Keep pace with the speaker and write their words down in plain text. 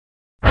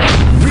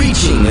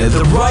Building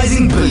the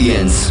rising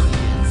billions.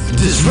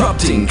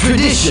 Disrupting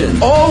tradition.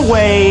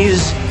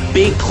 Always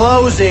be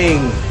closing.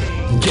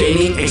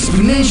 Gaining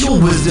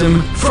exponential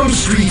wisdom from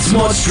street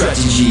smart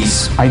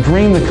strategies. I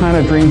dream the kind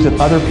of dreams that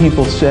other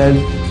people said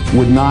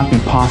would not be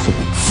possible.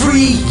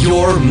 Free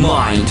your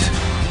mind.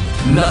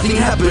 Nothing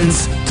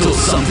happens till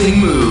something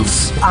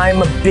moves.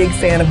 I'm a big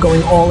fan of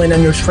going all in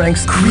on your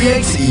strengths.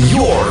 Create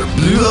your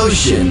blue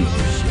ocean.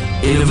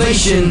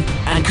 Innovation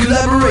and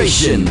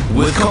collaboration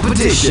with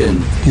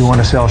competition. Do you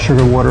want to sell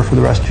sugar water for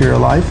the rest of your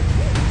life?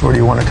 Or do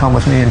you want to come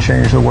with me and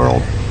change the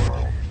world?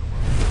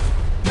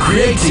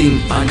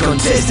 Creating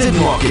uncontested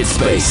market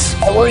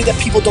space. I worry that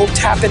people don't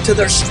tap into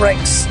their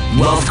strengths.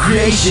 Wealth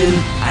creation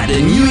and a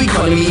new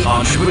economy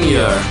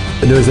entrepreneur.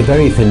 There is a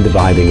very thin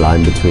dividing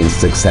line between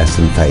success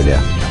and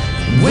failure.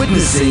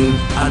 Witnessing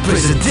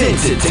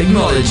unprecedented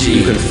technology.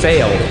 You can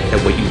fail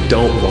at what you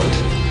don't want,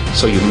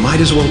 so you might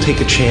as well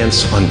take a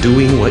chance on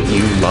doing what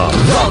you love.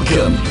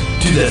 Welcome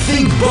to the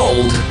Think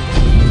Bold,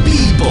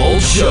 Be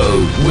Bold Show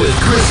with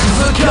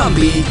Christopher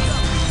Cumby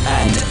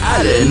and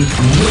Alan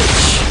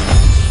Witch.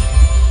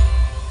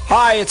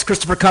 Hi, it's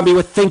Christopher Cumby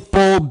with Think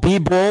Bold, Be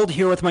Bold,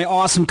 here with my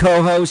awesome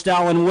co-host,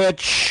 Alan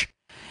Witch,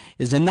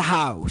 is in the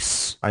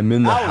house. I'm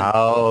in the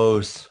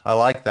house. I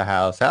like the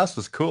house. House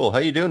was cool. How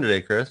you doing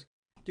today, Chris?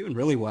 Doing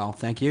really well,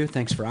 thank you.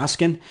 Thanks for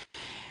asking.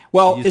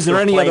 Well, You is there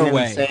still any playing other in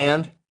way? the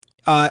sand?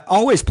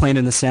 Always playing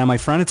in the sand, my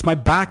friend. It's my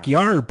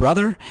backyard,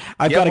 brother.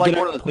 I've You got have to like get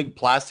one of those big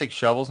plastic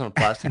shovels and a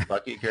plastic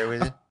bucket you carry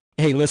with you?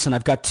 Hey, listen,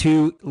 I've got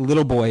two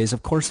little boys.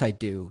 Of course I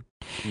do.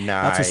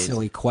 Nice. That's a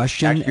silly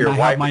question. Actually, your and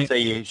wife would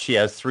say she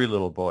has 3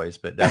 little boys,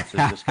 but that's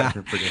a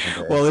discussion for different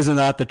days. Well, isn't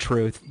that the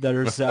truth?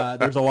 There's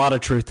a lot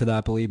of truth to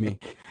that, believe me.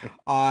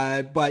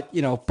 But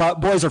you know,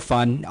 boys are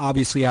fun.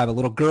 Obviously, I have a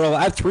little girl.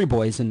 I have 3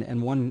 boys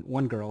and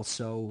one girl,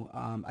 so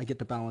I get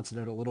to balance it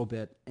out a little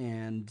bit.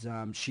 And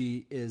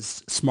she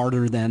is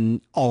smarter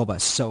than all of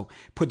us, so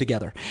put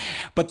together.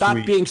 But that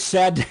Sweet. being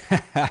said,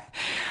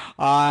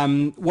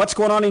 what's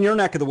going on in your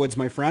neck of the woods,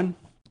 my friend?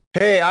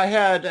 Hey, I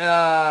had,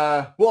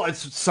 well,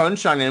 it's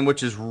sunshine in,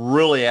 which is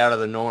really out of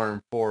the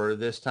norm for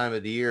this time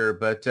of the year.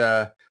 But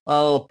on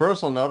a little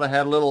personal note, I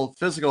had a little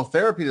physical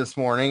therapy this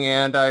morning,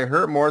 and I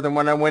hurt more than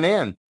when I went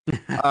in.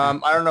 I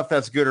don't know if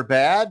that's good or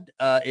bad.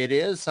 It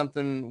is.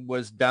 Something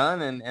was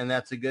done, and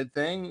that's a good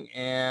thing.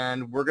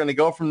 And we're going to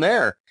go from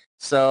there.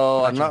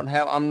 So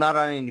Gotcha. I'm not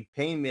on any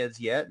pain meds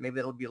yet. Maybe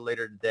it'll be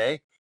later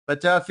today.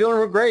 But feeling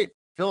real great.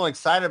 Feeling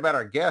excited about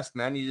our guest,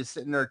 man. He's just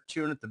sitting there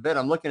chewing at the bit.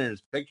 I'm looking at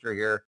his picture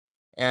here.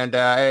 And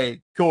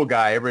hey, cool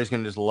guy. Everybody's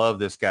gonna just love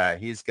this guy.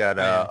 He's got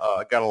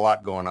got a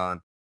lot going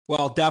on.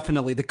 Well,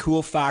 definitely. The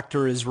cool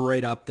factor is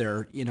right up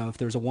there. You know, if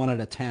there's a 1 out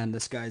of 10,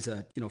 this guy's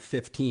a,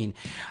 15.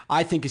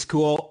 I think he's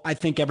cool. I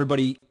think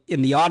everybody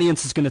in the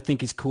audience is going to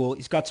think he's cool.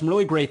 He's got some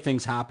really great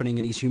things happening,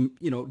 and he's,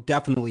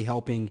 definitely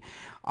helping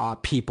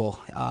people.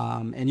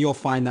 And you'll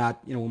find that,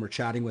 when we're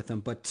chatting with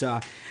him. But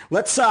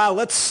let's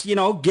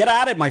get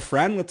at it, my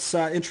friend. Let's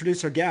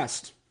introduce our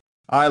guest.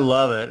 I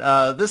love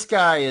it. This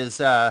guy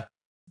is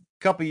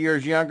couple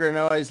years younger.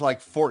 No, he's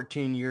like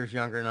 14 years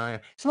younger than I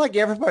am. It's like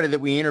everybody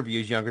that we interview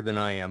is younger than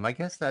I am. I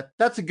guess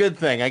that's a good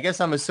thing. I guess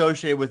I'm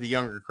associated with the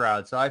younger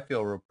crowd, so I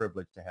feel real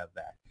privileged to have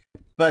that.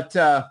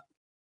 But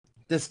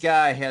this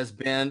guy has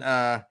been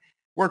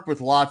worked with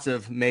lots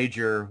of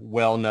major,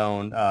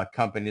 well-known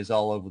companies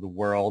all over the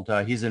world.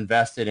 He's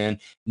invested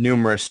in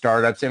numerous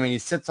startups. I mean, he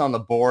sits on the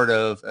board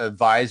of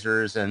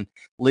advisors and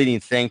leading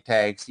think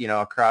tanks,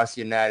 across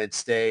the United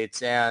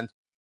States, and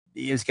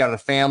he's got a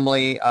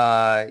family.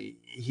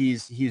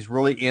 He's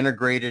really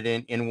integrated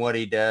in what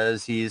he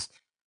does. He's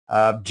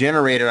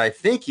generated, I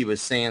think he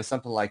was saying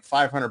something like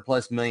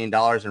 $500+ million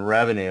in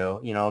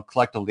revenue,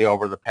 collectively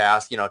over the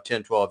past,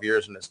 10, 12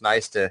 years. And it's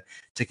nice to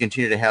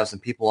continue to have some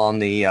people on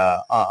the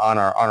on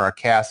our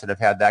cast that have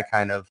had that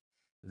kind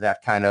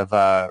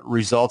of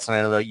results. And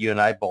I know that you and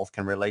I both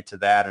can relate to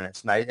that. And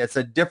it's nice. It's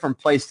a different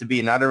place to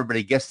be. Not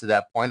everybody gets to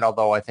that point,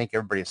 although I think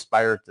everybody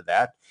aspires to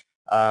that.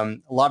 A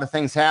lot of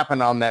things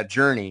happen on that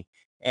journey.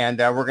 And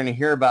we're going to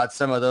hear about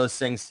some of those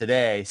things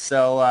today.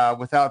 So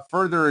without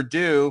further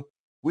ado,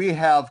 we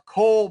have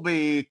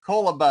Colby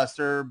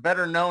Colabuster,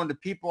 better known to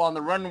people on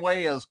the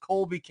runway as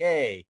Colby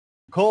K.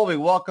 Colby,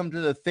 welcome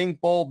to the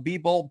Think Bold, Be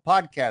Bold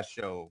podcast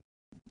show.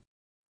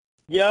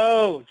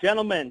 Yo,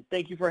 gentlemen,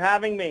 thank you for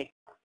having me.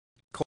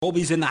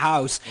 Colby's in the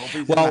house.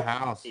 Colby's in the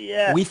house.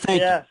 Yes,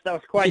 that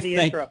was quite the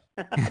intro.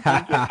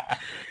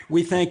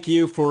 We thank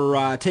you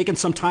for taking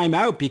some time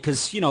out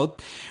because,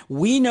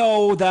 we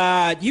know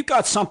that you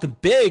got something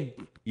big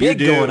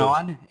going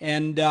on.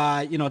 And,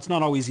 it's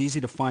not always easy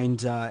to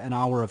find an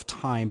hour of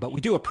time, but we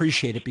do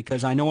appreciate it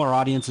because I know our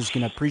audience is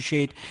going to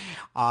appreciate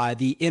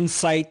the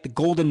insight, the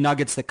golden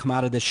nuggets that come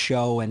out of this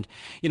show. And,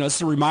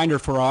 it's a reminder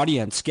for our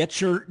audience,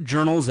 get your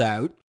journals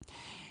out,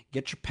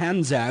 get your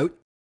pens out,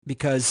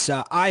 because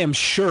I am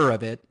sure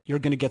of it, you're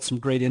going to get some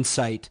great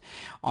insight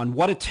on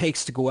what it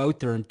takes to go out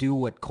there and do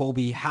what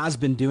Colby has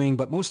been doing,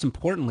 but most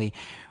importantly,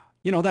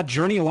 that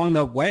journey along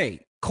the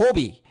way.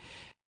 Colby,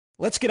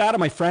 let's get at it,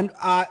 my friend.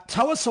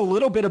 Tell us a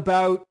little bit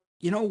about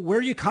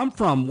where you come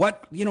from.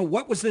 What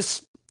was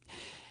this?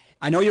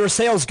 I know you're a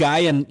sales guy,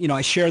 and,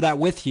 I share that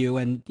with you,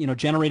 and,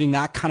 generating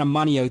that kind of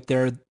money out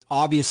there,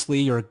 obviously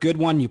you're a good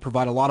one. You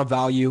provide a lot of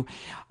value.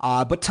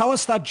 But tell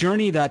us that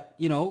journey that,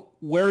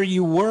 where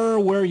you were,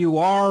 where you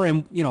are,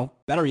 and,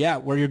 better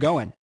yet, where you're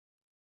going.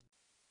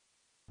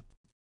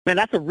 Man,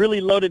 that's a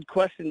really loaded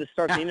question to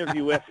start the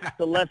interview with.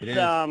 So let's,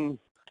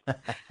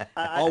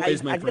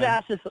 Always, my I friend. get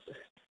asked this,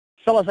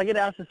 fellas, I get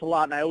asked this a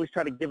lot, and I always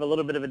try to give a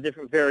little bit of a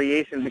different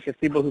variation because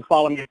people who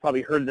follow me have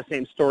probably heard the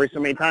same story so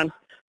many times.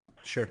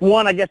 Sure.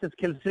 One, I guess it's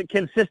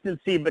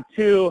consistency, but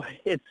two,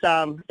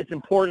 it's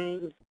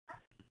important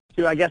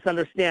to, I guess,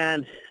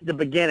 understand the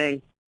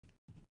beginning.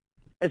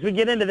 As we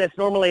get into this,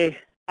 normally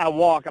I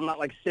walk. I'm not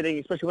like sitting,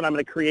 especially when I'm in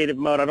a creative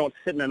mode. I don't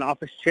sit in an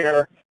office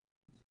chair.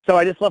 So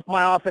I just left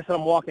my office and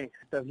I'm walking.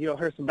 So if you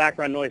heard some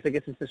background noise, I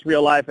guess it's just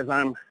real life as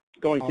I'm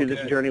going through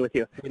this journey with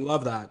you. We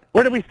love that.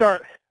 Where did we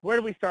start?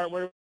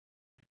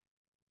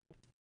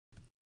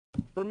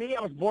 For me,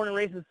 I was born and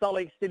raised in Salt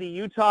Lake City,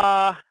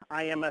 Utah.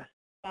 I am a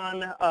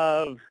son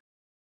of,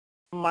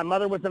 my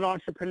mother was an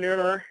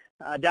entrepreneur.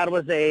 Dad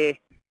was a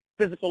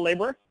physical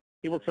laborer.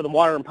 He worked for the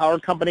Water and Power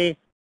Company.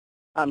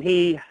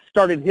 He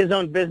started his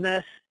own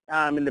business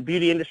in the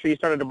beauty industry. He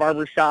started a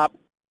barber shop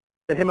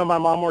that him and my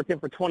mom worked in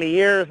for 20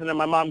 years, and then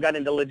my mom got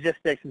into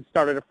logistics and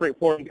started a freight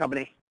forwarding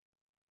company.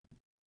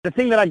 The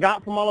thing that I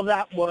got from all of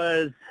that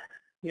was,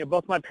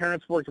 both my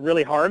parents worked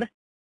really hard.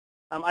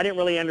 I didn't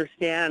really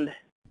understand.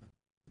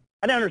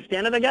 I didn't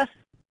understand it, I guess.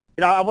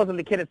 I wasn't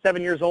the kid at 7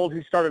 years old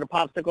who started a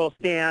popsicle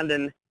stand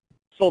and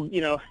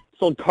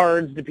sold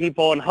cards to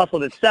people and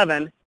hustled at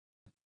 7.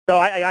 So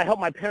I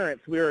helped my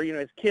parents. We were,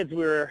 as kids,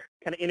 we were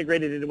kind of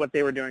integrated into what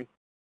they were doing.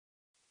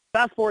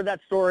 Fast forward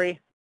that story.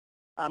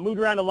 Moved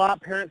around a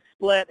lot. Parents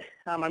split.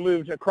 I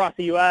moved across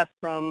the U.S.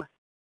 from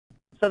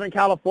Southern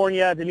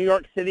California to New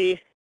York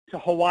City to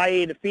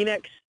Hawaii to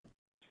Phoenix,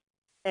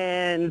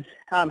 and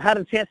had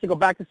a chance to go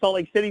back to Salt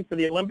Lake City for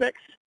the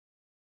Olympics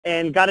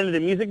and got into the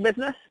music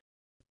business.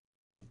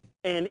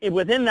 And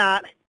within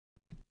that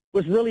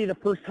was really the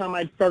first time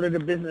I'd started a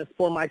business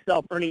for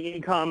myself, earning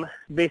income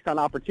based on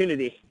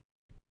opportunity.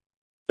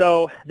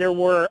 So there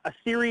were a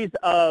series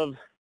of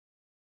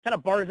kind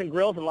of bars and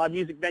grills and live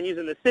music venues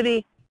in the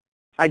city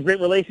I had great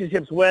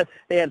relationships with.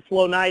 They had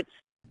slow nights.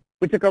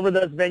 We took over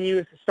those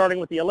venues, starting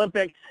with the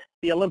Olympics.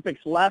 The Olympics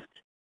left,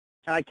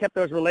 and I kept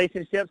those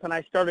relationships, and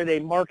I started a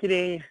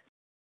marketing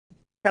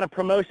kind of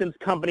promotions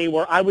company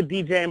where I would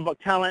DJ and book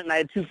talent, and I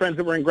had two friends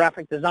that were in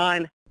graphic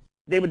design.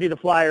 They would do the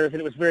flyers,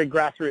 and it was very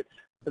grassroots.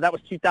 So that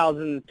was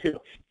 2002.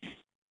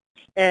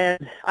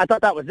 And I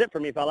thought that was it for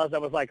me, fellas. I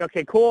was like,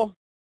 okay, cool.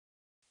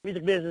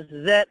 Music business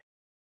is it.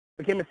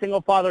 Became a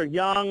single father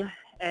young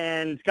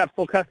and got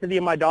full custody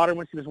of my daughter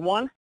when she was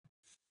 1.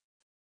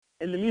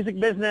 And the music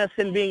business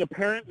and being a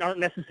parent aren't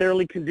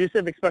necessarily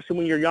conducive, especially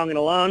when you're young and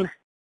alone.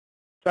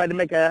 So I had to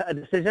make a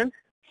decision.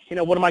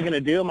 What am I going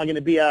to do? Am I going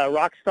to be a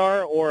rock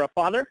star or a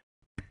father?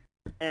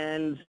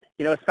 And,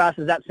 as fast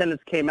as that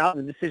sentence came out,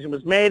 the decision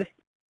was made.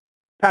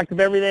 Packed up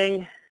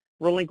everything,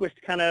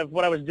 relinquished kind of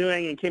what I was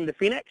doing, and came to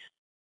Phoenix.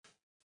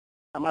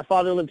 My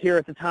father lived here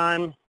at the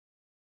time.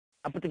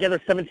 I put together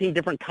 17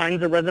 different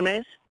kinds of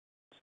resumes.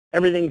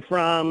 Everything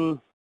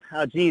from,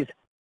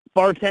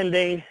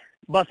 bartending,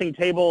 bussing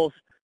tables,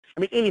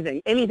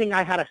 anything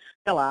I had a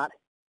skill at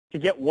to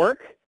get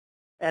work,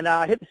 and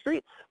hit the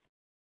streets.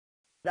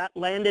 That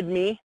landed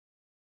me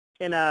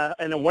in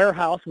a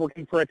warehouse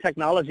working for a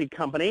technology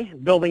company,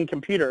 building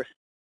computers.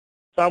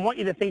 So I want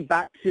you to think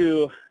back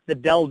to the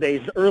Dell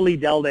days, the early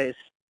Dell days.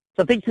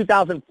 So think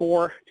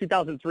 2004,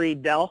 2003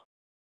 Dell,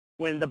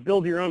 when the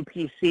build your own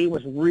PC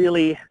was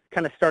really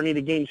kind of starting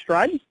to gain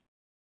stride.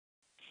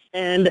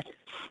 And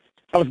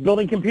I was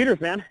building computers,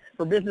 man,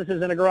 for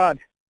businesses in a garage.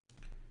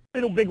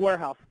 Little big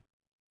warehouse.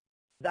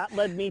 That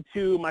led me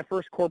to my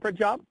first corporate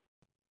job.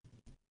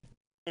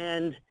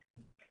 And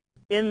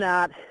in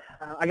that,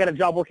 I got a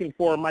job working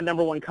for my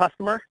number one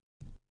customer.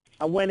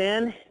 I went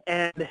in,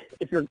 and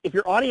if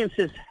your audience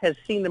has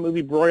seen the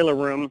movie Broiler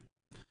Room,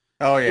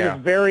 oh yeah,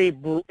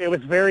 it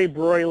was very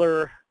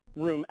Broiler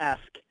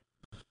Room-esque.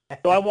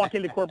 So I walk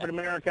into corporate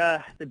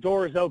America, the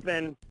door is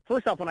open.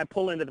 First off, when I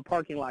pull into the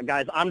parking lot,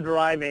 guys, I'm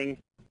driving.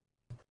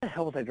 What the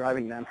hell was I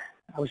driving then?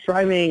 I was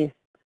driving,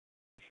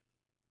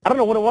 I don't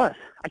know what it was.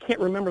 I can't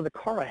remember the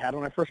car I had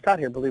when I first got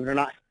here, believe it or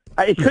not.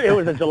 It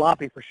was a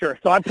jalopy for sure.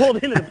 So I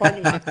pulled into the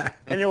parking lot,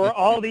 and there were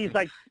all these,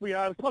 it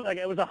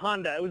was a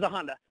Honda. It was a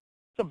Honda.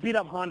 Some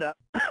beat-up Honda,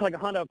 like a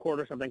Honda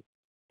Accord or something.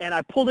 And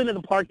I pulled into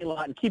the parking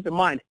lot, and keep in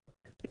mind,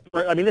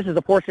 this is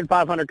a Fortune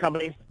 500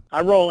 company.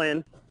 I roll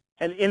in,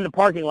 and in the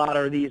parking lot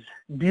are these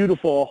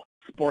beautiful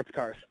sports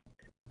cars.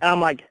 And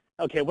I'm like,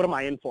 okay, what am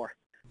I in for?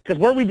 Because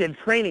where we did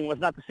training was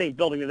not the same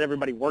building that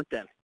everybody worked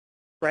in,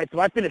 right?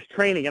 So I finished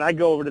training, and I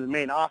go over to the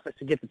main office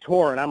to get the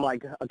tour, and I'm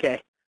like, okay,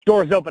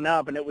 doors open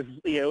up, and it was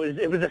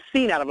a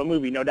scene out of a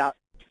movie, no doubt.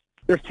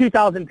 There's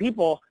 2,000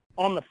 people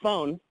on the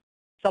phone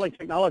selling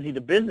technology to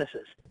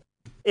businesses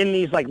in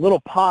these little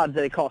pods that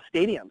they call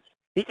stadiums.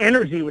 the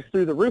energy was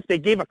through the roof. They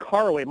gave a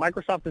car away.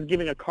 Microsoft was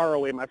giving a car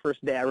away my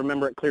first day. I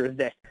remember it clear as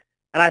day.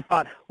 And I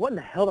thought, what in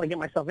the hell did I get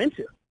myself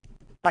into?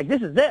 Like,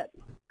 this is it.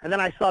 And then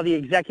I saw the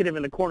executive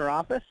in the corner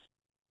office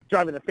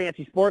driving the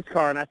fancy sports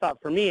car, and I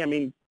thought, for me, I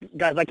mean,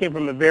 guys, I came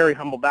from a very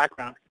humble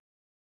background.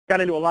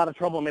 Got into a lot of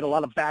trouble, made a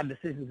lot of bad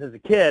decisions as a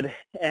kid,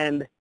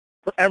 and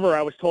forever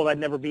I was told I'd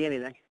never be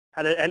anything.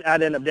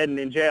 I'd end up dead and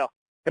in jail.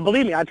 And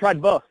believe me, I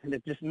tried both, and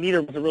it just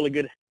neither was a really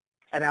good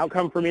an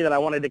outcome for me that I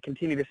wanted to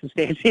continue to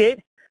substantiate.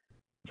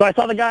 So I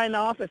saw the guy in the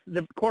office,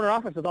 the corner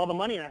office with all the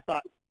money, and I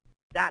thought,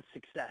 that's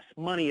success.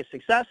 Money is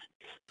success.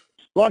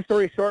 Long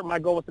story short, my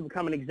goal was to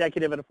become an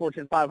executive at a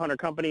Fortune 500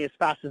 company as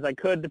fast as I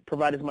could to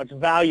provide as much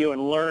value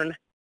and learn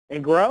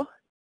and grow.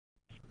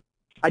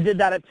 I did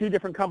that at 2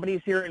 different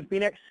companies here in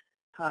Phoenix.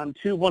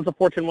 One's a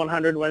Fortune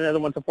 100, another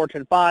one's a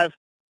Fortune 5.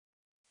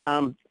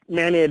 Built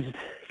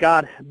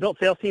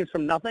sales teams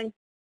from nothing.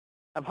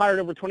 I've hired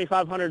over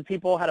 2,500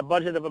 people, had a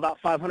budget of about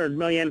 $500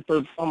 million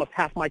for almost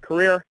half my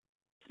career,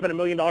 spent $1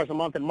 million a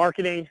month in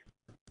marketing,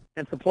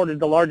 and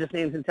supported the largest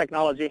names in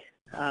technology,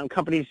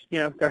 companies,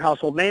 their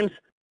household names.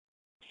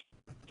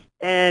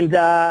 And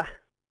let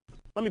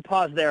me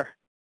pause there,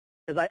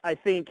 because I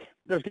think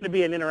there's going to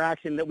be an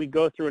interaction that we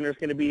go through, and there's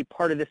going to be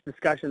part of this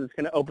discussion that's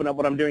going to open up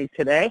what I'm doing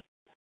today.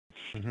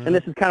 Mm-hmm. And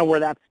this is kind of where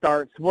that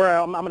starts. Where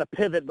I'm going to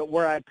pivot, but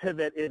where I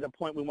pivot is a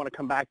point we want to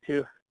come back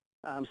to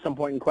some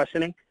point in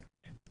questioning.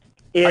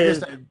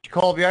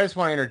 Colby, I just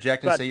want to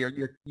interject and say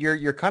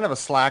you're kind of a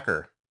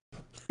slacker.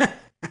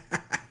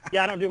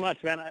 Yeah, I don't do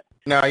much, man.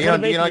 No, you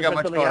don't got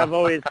much going on. I've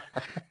always.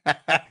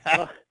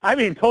 I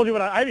haven't even told you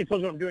what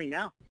I'm doing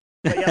now.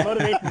 But yeah,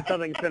 motivation is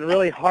something that's been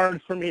really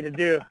hard for me to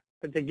do,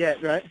 but to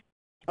get, right?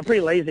 I'm pretty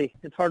lazy.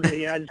 It's hard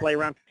to, I just lay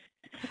around.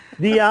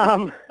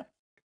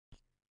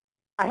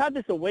 I had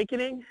this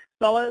awakening,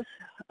 fellas,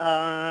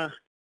 4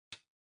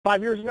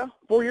 years ago.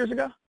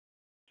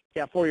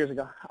 Yeah, 4 years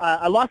ago.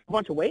 I lost a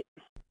bunch of weight.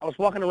 I was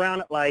walking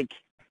around at like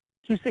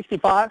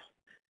 265,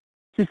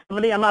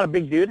 270. I'm not a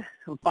big dude.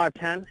 I'm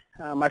 5'10".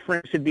 My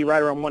friend should be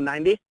right around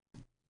 190.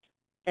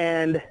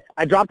 And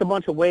I dropped a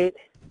bunch of weight.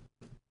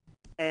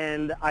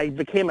 And I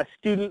became a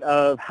student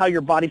of how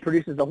your body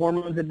produces the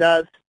hormones it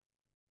does.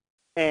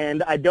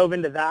 And I dove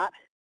into that.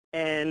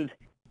 And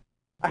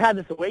I had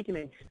this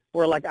awakening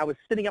where, like, I was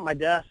sitting at my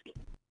desk,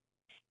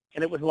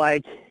 and it was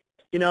like,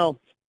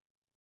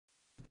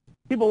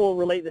 people will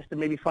relate this to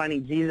maybe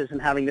finding Jesus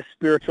and having this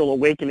spiritual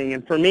awakening.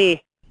 And for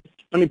me,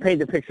 let me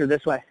paint the picture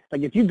this way.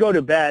 Like, if you go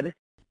to bed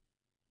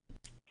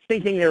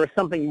thinking there was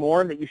something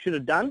more that you should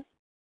have done,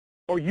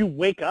 or you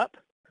wake up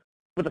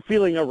with a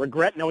feeling of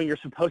regret knowing you're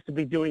supposed to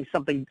be doing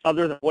something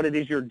other than what it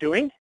is you're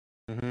doing,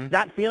 mm-hmm.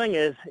 That feeling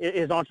is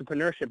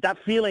entrepreneurship. That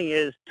feeling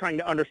is trying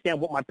to understand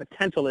what my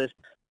potential is.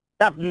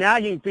 That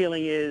nagging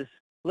feeling is,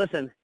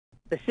 listen,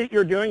 the shit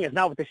you're doing is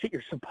not what the shit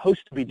you're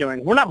supposed to be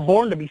doing. We're not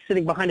born to be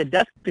sitting behind a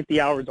desk 50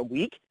 hours a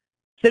week,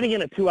 sitting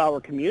in a 2-hour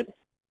commute,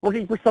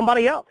 working for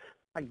somebody else.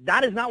 Like,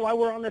 that is not why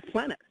we're on this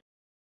planet.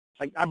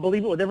 Like, I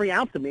believe it with every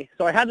ounce of me.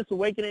 So I had this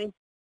awakening.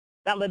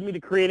 That led me to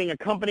creating a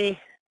company,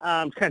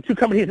 kind of 2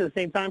 companies at the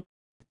same time.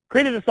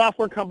 Created a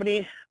software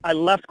company. I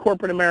left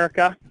corporate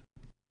America.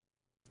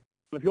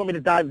 If you want me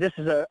to dive, this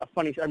is a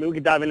funny, we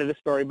could dive into this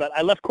story, but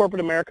I left corporate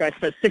America. I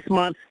spent 6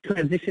 months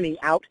transitioning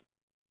out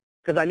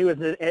because I knew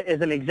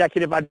as an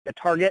executive I'd be a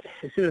target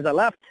as soon as I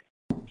left.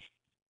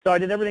 So I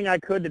did everything I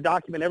could to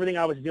document everything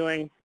I was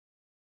doing.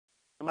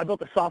 I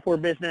built a software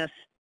business.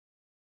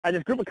 I had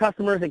this group of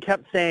customers that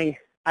kept saying,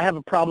 I have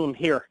a problem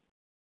here.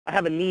 I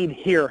have a need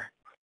here.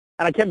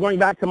 And I kept going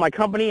back to my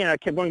company, and I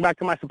kept going back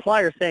to my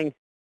suppliers saying,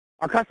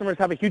 our customers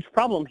have a huge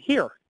problem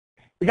here.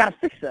 We got to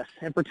fix this.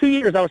 And for 2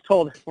 years, I was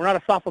told, we're not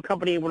a software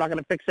company. We're not going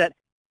to fix it.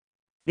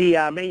 The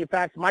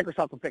manufacturer,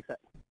 Microsoft, will fix it.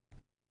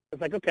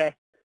 It's like, okay.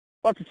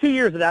 Well, after 2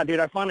 years of that, dude,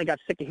 I finally got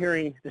sick of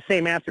hearing the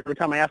same answer every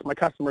time I asked my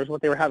customers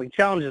what they were having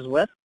challenges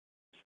with.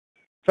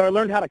 So I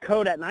learned how to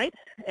code at night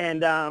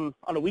and on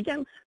the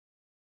weekends.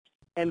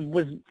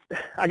 And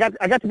I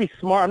got to be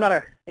smart. I'm not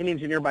an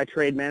engineer by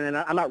trade, man, and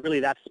I'm not really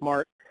that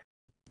smart.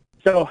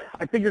 So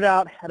I figured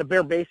out at a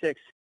bare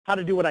basics how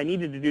to do what I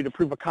needed to do to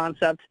prove a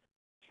concept.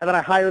 And then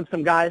I hired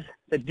some guys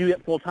that do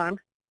it full time.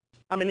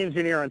 I'm an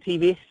engineer on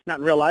TV, not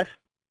in real life.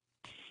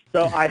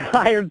 So I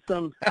hired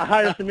some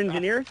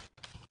engineers.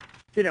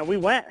 We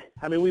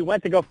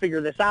went to go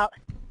figure this out.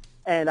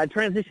 And I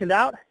transitioned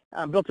out,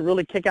 built a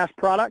really kick-ass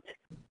product,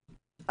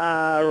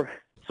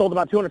 sold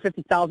about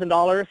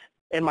 $250,000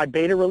 in my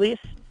beta release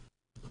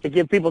to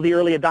give people the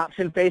early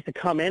adoption phase to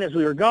come in as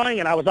we were going,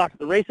 and I was off to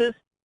the races.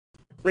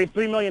 Raised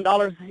 $3 million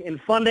in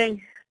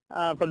funding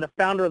from the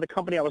founder of the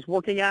company I was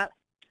working at.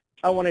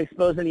 I don't want to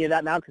expose any of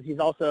that now because he's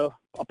also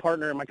a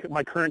partner in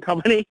my current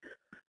company.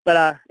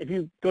 But if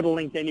you go to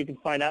LinkedIn, you can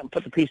find out and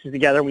put the pieces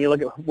together when you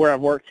look at where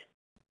I've worked.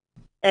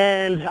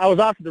 And I was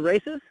off to the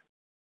races.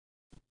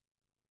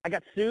 I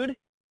got sued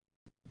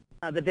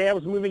the day I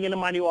was moving into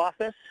my new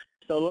office.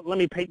 So let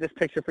me paint this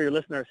picture for your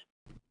listeners.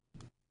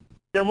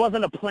 There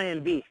wasn't a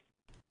plan B.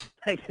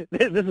 Like,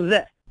 this is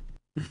it.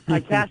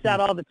 I cashed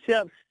out all the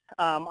chips.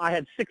 I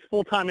had 6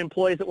 full-time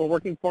employees that were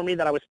working for me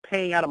that I was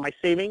paying out of my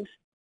savings.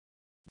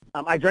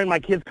 I drained my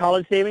kids'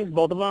 college savings,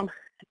 both of them,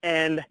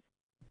 and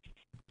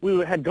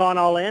we had gone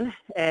all in,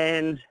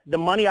 and the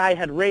money I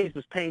had raised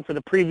was paying for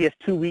the previous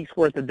 2 weeks'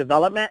 worth of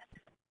development.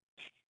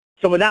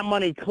 So when that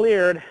money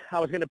cleared, I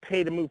was going to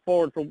pay to move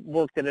forward for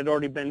work that had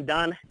already been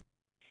done.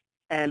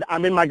 And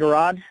I'm in my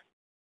garage.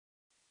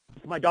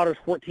 It's my daughter's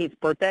 14th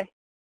birthday.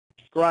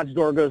 Garage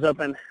door goes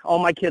open. All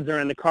my kids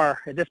are in the car.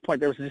 At this point,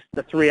 there was just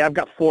the 3. I've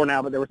got 4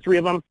 now, but there were 3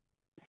 of them.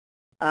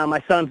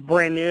 My son's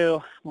brand new.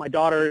 My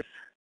daughter's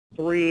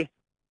 3,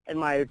 and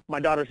my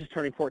daughter's just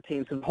turning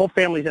 14. So the whole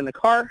family's in the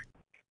car.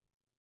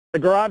 The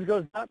garage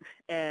goes up,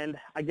 and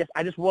I guess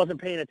I just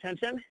wasn't paying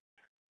attention.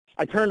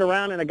 I turned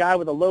around, and a guy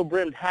with a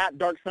low-brimmed hat,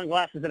 dark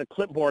sunglasses, and a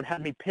clipboard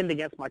had me pinned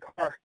against my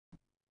car.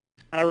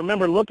 And I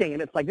remember looking,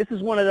 and it's like, this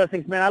is one of those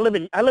things, man, I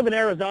live in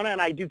Arizona,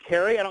 and I do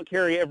carry. I don't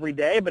carry every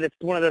day, but it's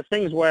one of those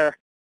things where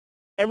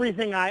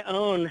everything I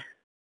own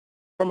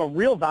from a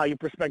real value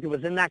perspective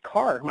was in that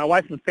car. My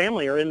wife and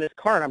family are in this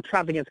car, and I'm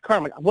trapped against the car.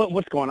 I'm like,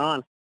 what's going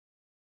on?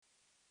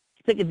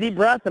 Take a deep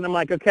breath, and I'm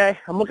like, okay.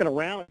 I'm looking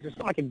around. There's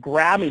something I can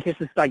grab in case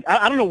it's like,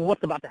 I don't know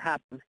what's about to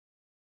happen. The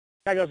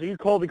guy goes, are you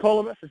Colby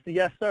Colobus? I said,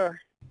 yes, sir.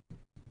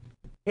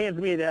 Hands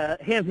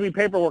me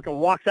paperwork and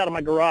walks out of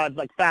my garage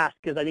like fast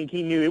because I think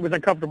he knew it was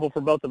uncomfortable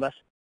for both of us.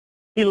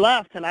 He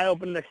left, and I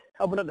opened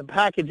up the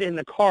package in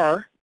the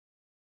car.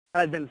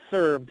 I'd been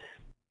served,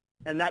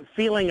 and that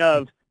feeling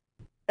of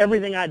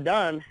everything I'd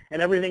done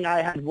and everything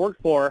I had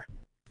worked for.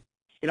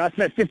 You know, I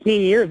spent 15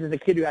 years as a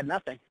kid who had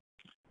nothing,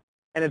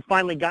 and had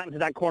finally gotten to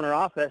that corner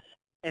office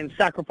and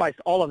sacrificed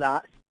all of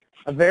that,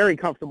 a very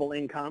comfortable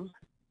income,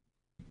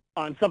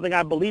 on something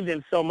I believed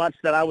in so much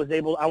that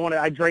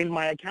I drained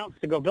my accounts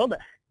to go build it.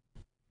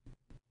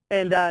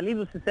 And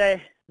needless to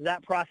say,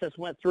 that process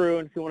went through,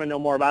 and if you want to know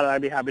more about it,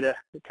 I'd be happy to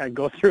kind of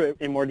go through it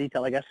in more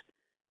detail, I guess.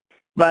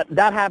 But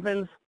that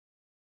happens,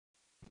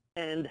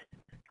 and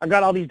I've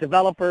got all these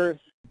developers.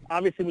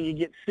 Obviously, when you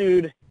get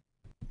sued,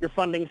 your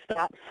funding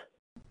stops.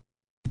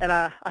 And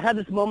I had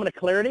this moment of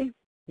clarity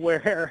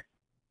where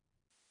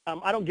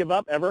I don't give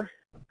up ever.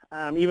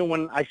 Even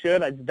when I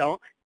should, I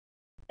don't.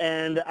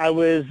 And I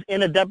was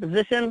in a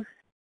deposition.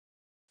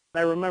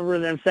 I remember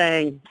them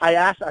saying, I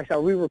said,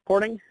 are we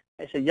recording?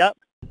 I said, yep.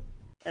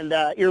 And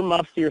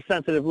earmuffs to your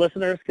sensitive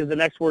listeners, because the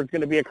next word's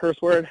going to be a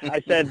curse word.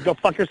 I said, go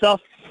fuck yourself.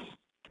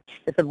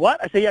 They said,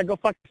 what? I said, yeah, go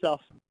fuck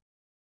yourself.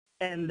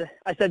 And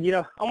I said, you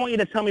know, I want you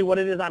to tell me what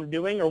it is I'm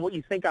doing or what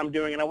you think I'm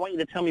doing, and I want you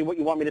to tell me what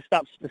you want me to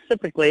stop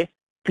specifically,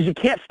 because you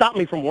can't stop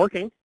me from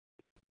working.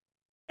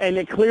 And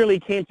it clearly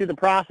came through the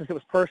process. It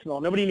was personal.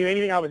 Nobody knew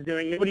anything I was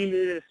doing. Nobody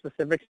knew the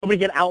specifics. Nobody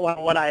could outline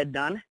what I had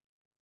done.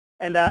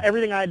 And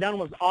everything I had done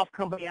was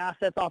off-company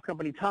assets,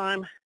 off-company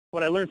time.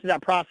 What I learned through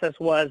that process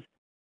was,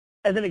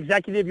 as an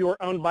executive, you are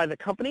owned by the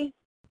company.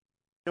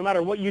 No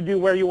matter what you do,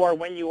 where you are,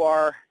 when you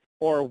are,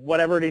 or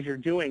whatever it is you're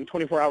doing,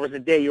 24 hours a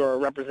day, you are a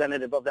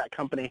representative of that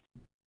company.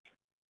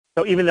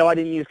 So even though I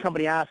didn't use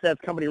company assets,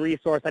 company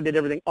resource, I did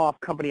everything off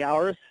company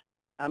hours.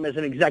 As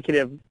an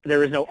executive,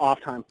 there is no off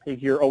time.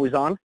 You're always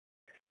on.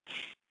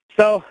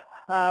 So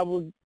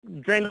we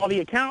drained all the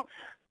accounts,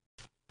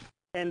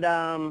 and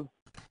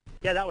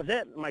yeah, that was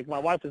it. My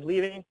wife was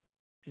leaving.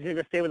 She's gonna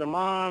go stay with her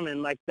mom,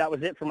 and like that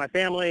was it for my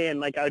family, and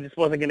like I just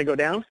wasn't gonna go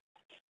down.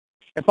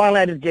 And finally,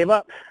 I just gave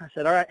up. I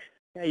said, all right,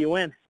 yeah, you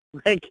win.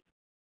 Like,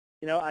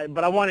 you know,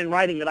 but I want in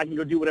writing that I can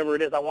go do whatever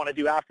it is I want to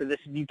do after this.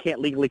 You can't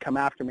legally come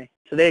after me.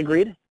 So they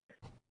agreed,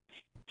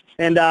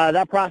 and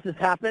that process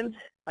happened.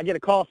 I get a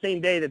call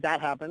same day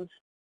that happens,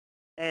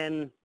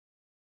 and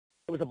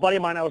it was a buddy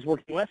of mine I was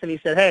working with, and he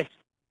said, hey,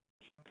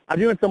 I'm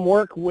doing some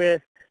work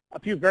with a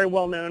few very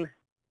well-known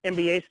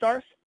NBA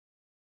stars.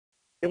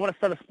 They want to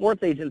start a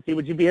sports agency.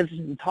 Would you be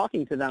interested in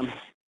talking to them?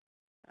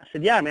 I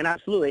said, yeah, man,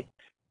 absolutely.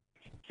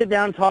 Sit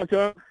down, talk to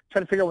them,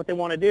 try to figure out what they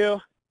want to do.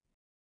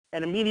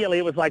 And immediately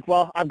it was like,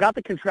 well, I've got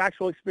the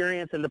contractual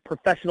experience and the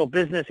professional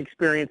business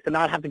experience to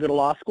not have to go to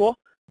law school.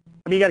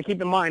 I mean, you got to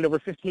keep in mind, over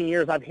 15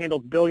 years, I've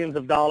handled billions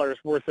of dollars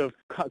worth of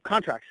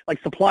contracts,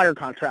 like supplier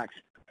contracts.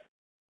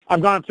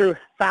 I've gone through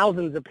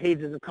thousands of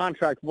pages of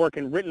contract work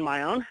and written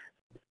my own.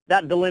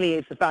 That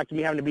delineates the fact of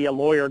me having to be a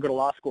lawyer or go to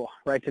law school,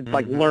 right? To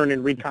like learn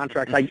and read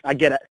contracts. I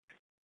get it.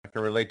 I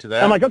can relate to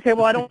that. I'm like, okay,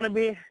 well, I don't want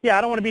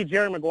to be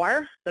Jerry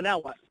Maguire. So now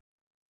what?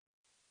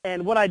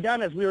 And what I'd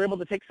done is we were able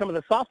to take some of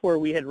the software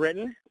we had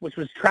written, which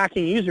was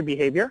tracking user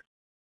behavior,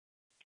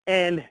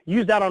 and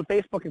use that on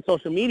Facebook and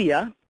social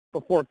media.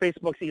 Before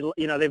Facebook's, you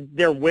know,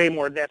 they're way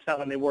more advanced now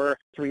than they were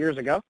 3 years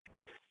ago.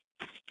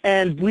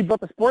 And we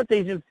built a sports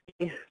agency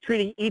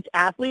treating each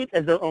athlete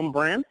as their own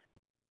brand,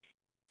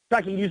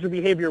 tracking user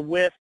behavior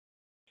with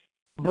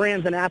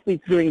brands and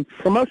athletes doing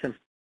promotion.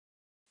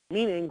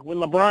 Meaning, when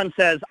LeBron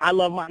says, I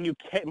love my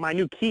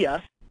new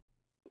Kia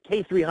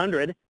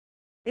K300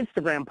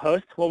 Instagram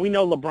post, well, we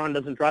know LeBron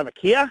doesn't drive a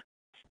Kia.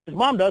 His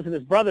mom does and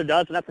his brother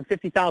does, and that's a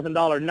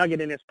 $50,000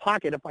 nugget in his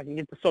pocket if I can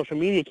get the social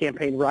media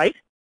campaign right.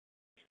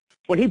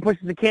 When he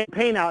pushes the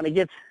campaign out and it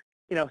gets,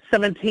 you know,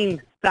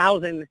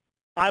 17,000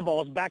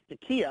 eyeballs back to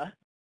Kia,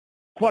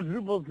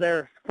 quadruples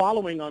their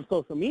following on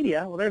social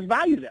media, well, there's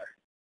value there.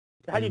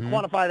 So how do you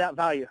quantify that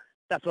value?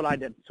 That's what I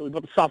did. So we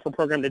built a software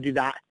program to do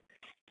that.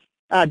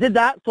 Did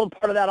that, sold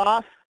part of that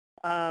off.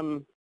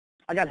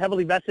 I got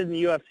heavily vested in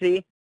the UFC.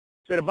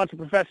 So we had a bunch of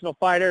professional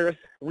fighters.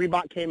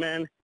 Reebok came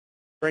in.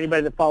 For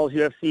anybody that follows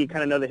UFC, you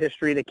kind of know the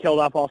history. They killed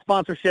off all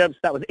sponsorships.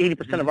 That was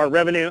 80% of our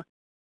revenue.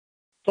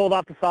 Sold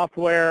off the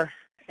software,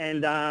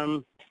 and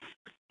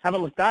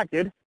haven't looked back,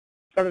 dude.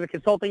 Started a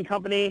consulting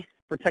company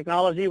for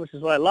technology, which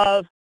is what I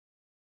love.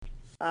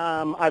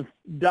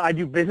 I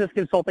do business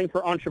consulting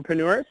for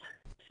entrepreneurs.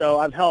 So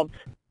I've helped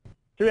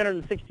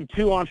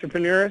 362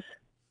 entrepreneurs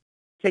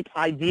take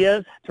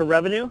ideas to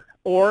revenue,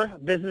 or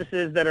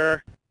businesses that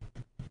are,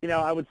 you know,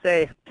 I would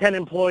say 10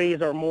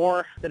 employees or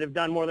more that have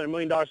done more than $1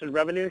 million in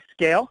revenue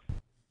scale.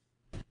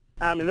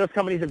 And those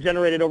companies have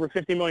generated over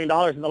 $50 million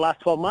in the last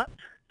 12 months.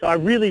 So I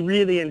really,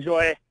 really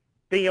enjoy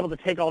being able to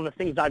take all the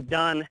things I've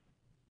done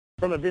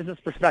from a business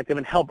perspective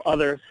and help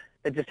others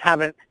that just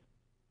haven't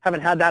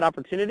had that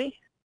opportunity.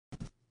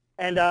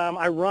 And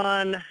I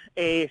run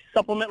a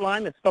supplement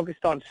line that's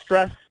focused on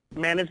stress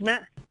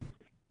management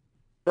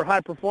for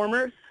high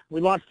performers. We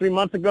launched 3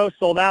 months ago,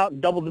 sold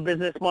out, doubled the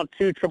business month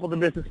 2, tripled the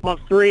business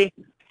month 3.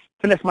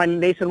 Finished my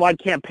nationwide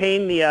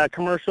campaign. The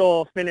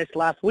commercial finished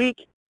last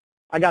week.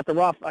 I got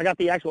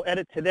the actual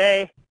edit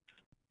today.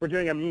 We're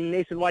doing a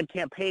nationwide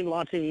campaign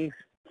launching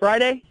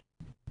Friday.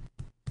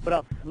 What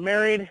else?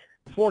 Married,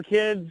 4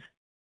 kids,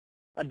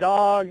 a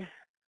dog.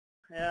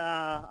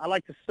 I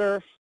like to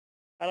surf.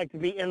 I like to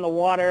be in the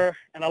water,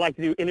 and I like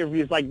to do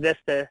interviews like this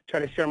to try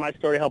to share my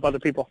story, help other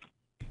people.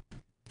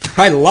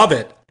 I love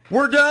it.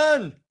 We're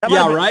done.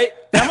 Right?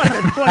 That might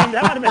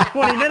have been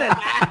 20 minutes.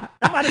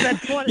 That might have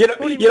been 20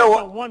 minutes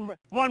on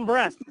one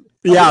breath.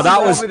 Yeah,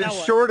 that was the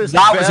shortest,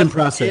 that was best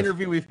impressive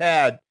interview we've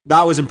had.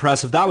 That was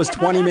impressive. That was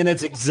 20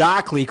 minutes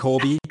exactly,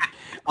 Colby.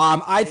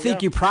 I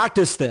think you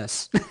practiced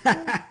this.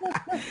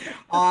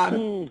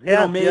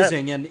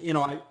 Amazing. Yeah.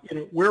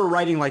 And we're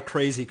writing like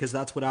crazy because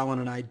that's what Alan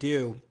and I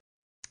do.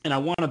 And I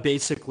want to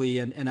basically,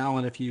 and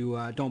Alan, if you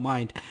don't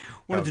mind,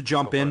 wanted to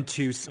jump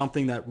into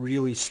something that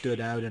really stood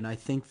out. And I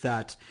think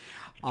that,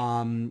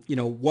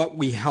 what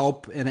we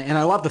help, and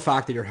I love the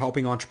fact that you're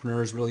helping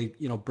entrepreneurs really,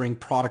 bring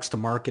products to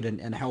market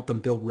and help them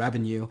build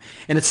revenue.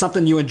 And it's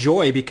something you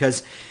enjoy,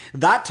 because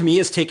that to me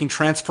is taking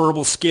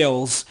transferable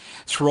skills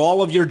through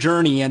all of your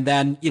journey and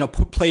then,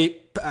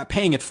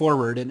 paying it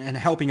forward and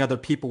helping other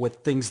people with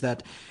things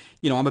that,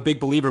 I'm a big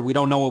believer, we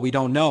don't know what we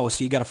don't know.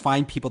 So you got to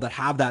find people that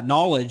have that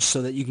knowledge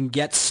so that you can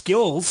get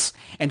skills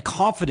and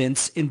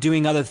confidence in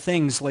doing other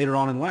things later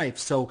on in life.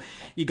 So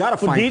you got to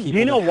find people do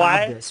you know that why?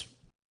 have this.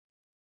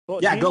 Well,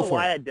 Yeah, do you go know for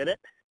why it. I did it?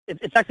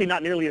 It's actually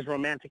not nearly as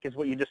romantic as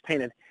what you just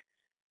painted.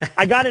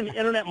 I got into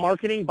internet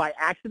marketing by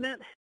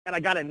accident, and I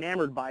got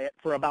enamored by it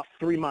for about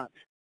 3 months.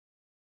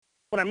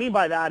 What I mean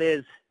by that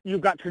is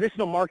you've got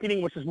traditional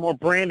marketing, which is more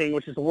branding,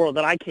 which is the world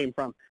that I came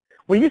from.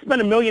 When you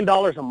spend $1 million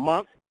a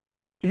month,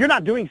 you're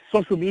not doing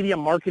social media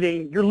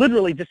marketing. You're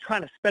literally just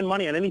trying to spend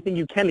money on anything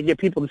you can to get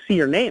people to see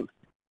your name.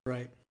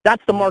 Right.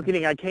 That's the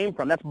marketing I came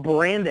from. That's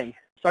branding.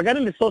 So I got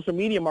into social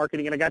media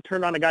marketing, and I got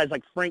turned on to guys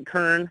like Frank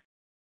Kern,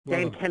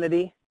 Dan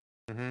Kennedy,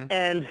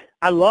 and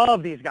I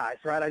love these guys,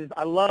 right?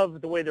 I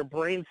love the way their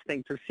brains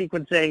think. They're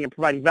sequencing and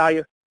providing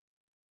value.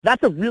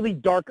 That's a really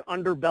dark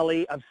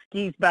underbelly of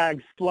skis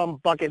bags,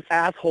 slum buckets,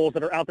 assholes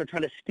that are out there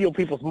trying to steal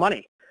people's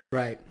money.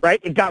 Right. Right?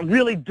 It got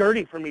really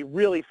dirty for me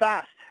really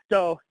fast.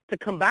 So to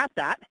combat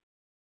that,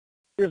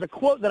 there's a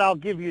quote that I'll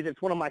give you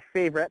that's one of my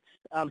favorites.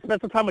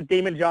 Spent some time with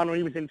Damon John when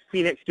he was in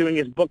Phoenix doing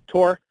his book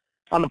tour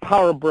on the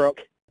Power of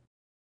Broke.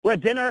 We're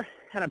at dinner,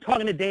 and I'm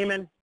talking to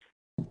Damon,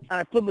 and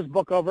I flip his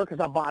book over because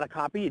I bought a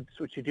copy. It's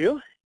what you do.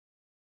 And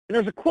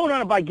there's a quote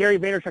on it by Gary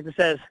Vaynerchuk that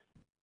says,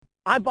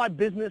 "I buy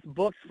business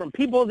books from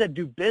people that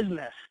do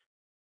business."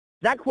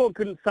 That quote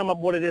couldn't sum up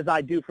what it is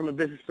I do from a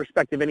business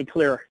perspective any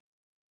clearer.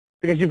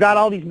 Because you've got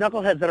all these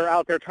knuckleheads that are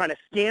out there trying to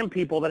scam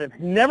people that have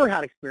never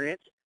had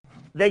experience.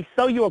 They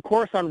sell you a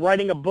course on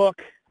writing a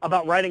book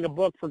about writing a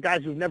book for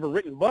guys who've never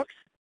written books.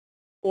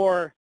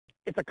 Or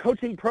it's a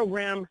coaching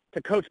program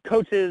to coach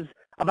coaches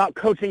about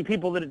coaching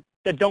people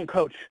that don't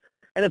coach.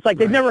 And it's like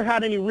they've never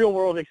had any real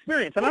world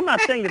experience. And I'm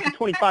not saying that the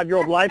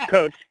 25-year-old life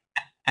coach,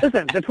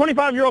 listen, the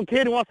 25-year-old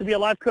kid who wants to be a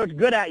life coach,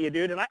 good at you,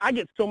 dude. And I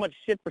get so much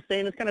shit for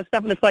saying this kind of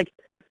stuff. And it's like,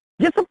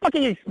 get some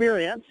fucking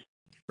experience.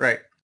 Right.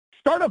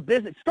 Start a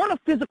business. Start a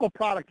physical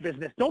product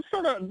business.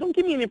 Don't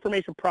give me an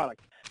information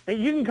product.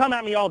 And you can come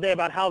at me all day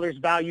about how there's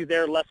value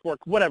there, less work,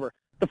 whatever.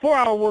 The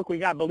 4-hour work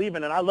week, I believe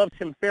in it. I love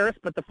Tim Ferriss,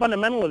 but the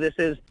fundamental of this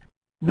is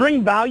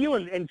bring value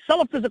and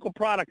sell a physical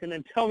product and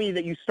then tell me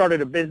that you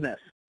started a business.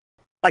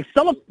 Like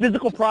sell a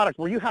physical product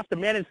where you have to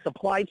manage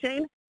supply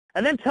chain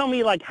and then tell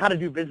me like how to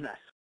do business.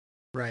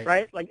 Right.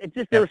 Right? Like it's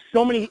just there were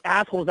so many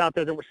assholes out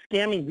there that were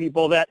scamming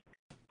people that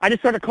I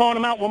just started calling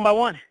them out one by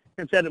one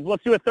and said,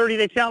 let's do a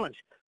 30-day challenge.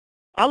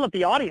 I'll let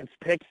the audience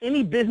pick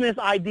any business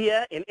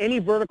idea in any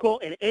vertical,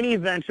 in any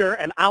venture,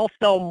 and I'll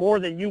sell more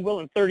than you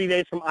will in 30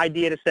 days from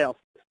idea to sales,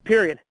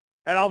 period.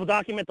 And I'll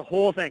document the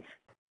whole thing.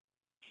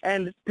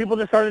 And people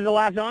just started to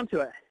latch onto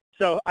it.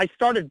 So I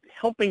started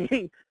helping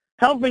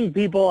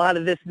people out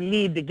of this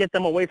need to get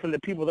them away from the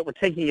people that were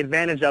taking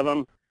advantage of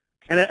them.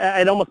 And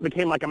it almost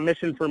became like a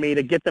mission for me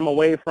to get them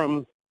away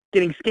from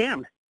getting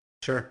scammed.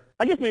 Sure.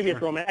 I guess maybe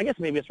it's romantic. I guess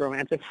maybe it's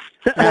romantic.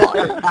 Well,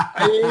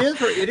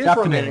 it is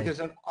romantic. There's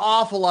an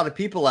awful lot of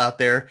people out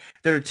there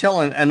that are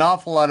telling an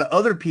awful lot of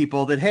other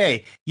people that,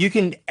 hey, you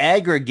can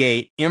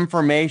aggregate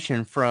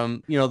information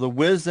from, the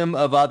wisdom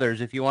of others,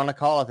 if you want to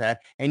call it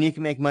that, and you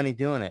can make money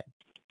doing it.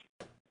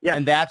 Yeah.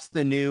 And that's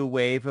the new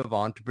wave of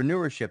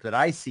entrepreneurship that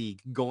I see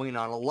going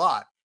on a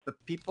lot. But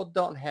people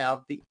don't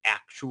have the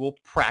actual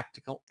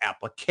practical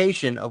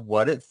application of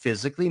what it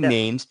physically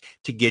means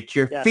to get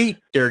your feet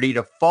dirty,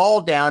 to fall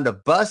down, to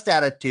bust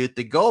out a tooth,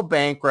 to go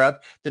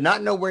bankrupt, to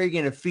not know where you're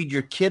going to feed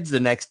your kids the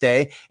next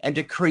day, and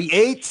to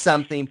create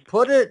something,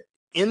 put it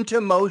into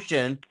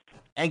motion,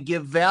 and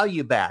give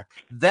value back.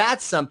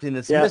 That's something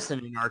that's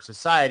missing in our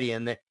society.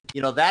 And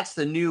that's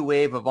the new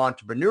wave of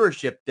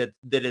entrepreneurship that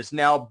is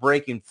now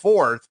breaking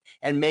forth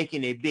and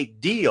making a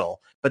big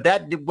deal. But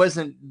that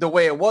wasn't the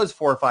way it was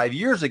 4 or 5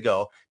 years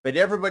ago. But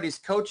everybody's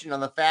coaching on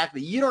the fact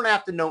that you don't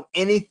have to know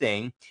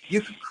anything.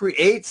 You can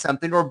create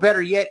something, or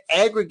better yet,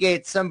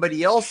 aggregate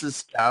somebody else's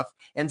stuff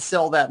and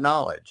sell that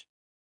knowledge.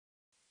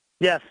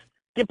 Yes.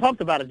 Get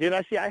pumped about it, dude.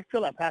 I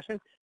feel that passion.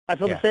 I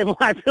feel the same way.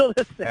 I feel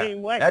the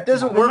same way. That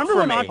doesn't work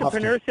for me.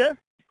 Entrepreneurship?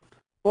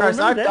 Well,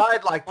 I've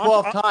died like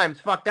 12 times.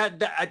 Fuck,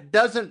 that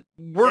doesn't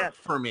work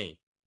for me.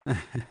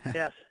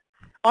 Yes.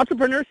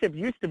 Entrepreneurship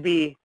used to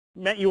be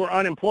meant you were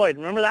unemployed.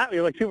 Remember that?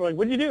 You're like, people were like,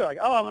 what'd you do? Like,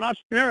 oh, I'm an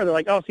entrepreneur. They're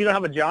like, oh, so you don't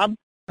have a job?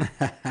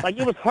 Like,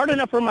 it was hard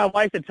enough for my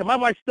wife to tell. My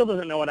wife still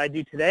doesn't know what I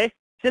do today.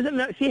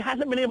 She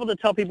hasn't been able to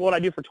tell people what I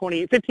do for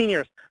 15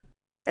 years.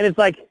 And it's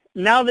like,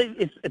 now that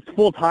it's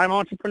full-time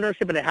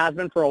entrepreneurship, and it has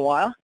been for a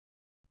while,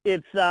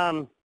 it's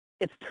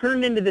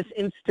turned into this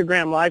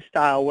Instagram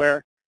lifestyle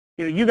where,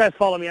 you guys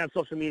follow me on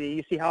social media.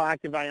 You see how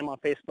active I am on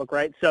Facebook,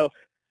 right? So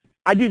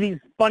I do these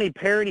funny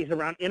parodies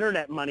around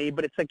internet money,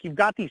 but it's like you've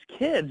got these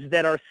kids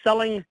that are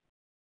selling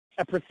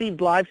a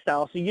perceived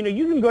lifestyle. So, you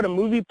can go to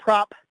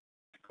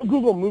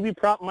Google movie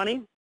prop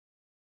money.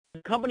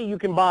 The company you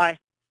can buy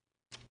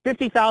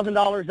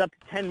 $50,000 up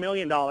to $10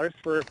 million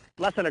for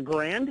less than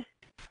 $1,000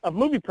 of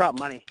movie prop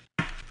money.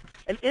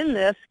 And in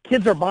this,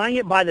 kids are buying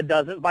it by the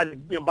dozen, by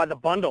the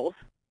bundles.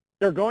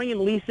 They're going and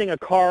leasing a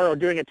car or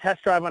doing a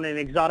test drive on an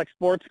exotic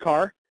sports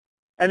car.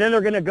 And then they're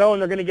going to go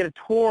and they're going to get a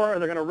tour, or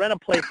they're going to rent a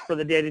place for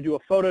the day to do a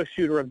photo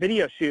shoot or a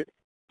video shoot.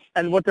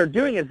 And what they're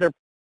doing is they're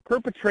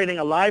perpetrating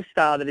a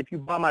lifestyle that if you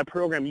buy my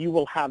program, you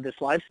will have this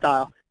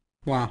lifestyle.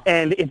 Wow.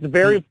 And it's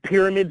very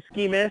pyramid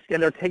scheme-esque,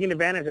 and they're taking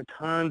advantage of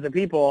tons of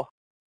people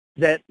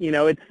that,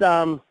 it's,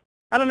 I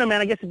don't know,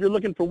 man, I guess if you're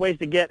looking for ways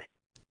to get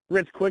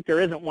rich quick, there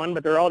isn't one,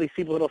 but there are all these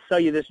people that'll sell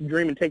you this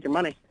dream and take your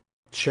money.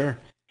 Sure.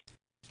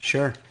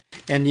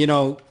 And,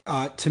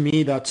 to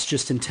me, that's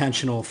just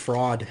intentional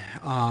fraud.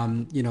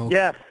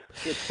 Yes,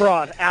 it's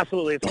fraud.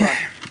 Absolutely, it's fraud.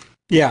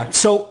 Yeah.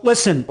 So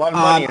listen,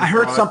 I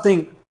heard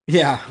something.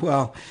 Yeah.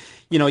 Well,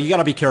 you got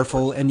to be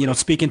careful. And,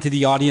 speaking to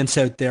the audience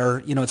out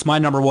there, it's my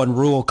number one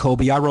rule,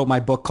 Kobe. I wrote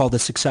my book called The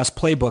Success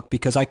Playbook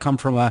because I come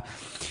from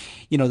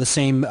the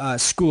same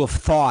school of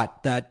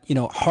thought that,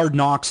 hard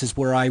knocks is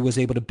where I was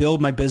able to build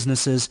my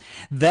businesses.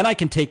 Then I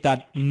can take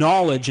that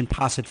knowledge and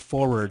pass it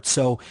forward.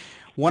 So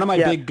one of my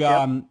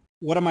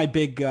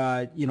big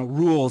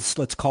rules,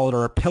 let's call it,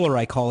 or a pillar,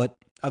 I call it,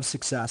 of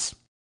success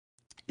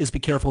is be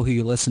careful who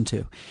you listen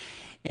to.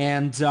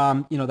 And,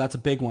 that's a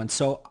big one.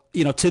 So,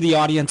 to the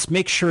audience,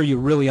 make sure you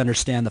really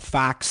understand the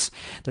facts.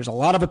 There's a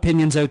lot of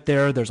opinions out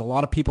there. There's a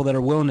lot of people that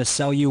are willing to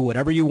sell you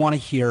whatever you want to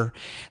hear.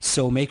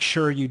 So make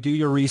sure you do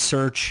your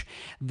research.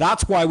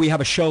 That's why we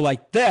have a show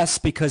like this,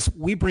 because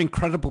we bring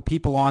credible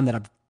people on that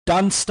have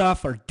done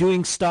stuff, are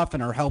doing stuff,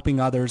 and are helping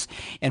others,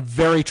 and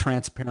very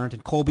transparent.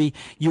 And Colby,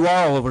 you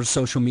are all over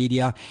social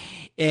media,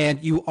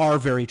 and you are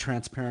very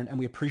transparent, and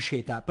we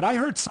appreciate that. But I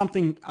heard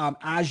something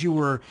as you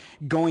were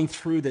going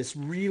through this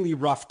really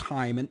rough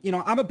time, and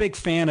I'm a big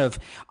fan of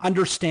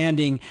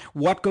understanding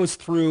what goes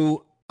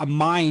through a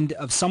mind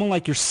of someone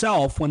like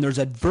yourself when there's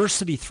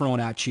adversity thrown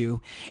at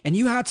you, and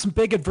you had some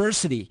big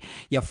adversity.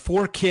 You have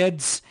 4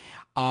 kids.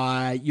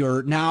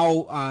 You're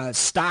now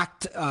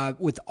stacked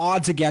with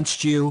odds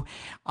against you.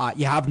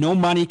 You have no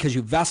money because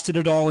you vested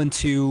it all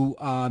into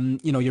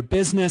your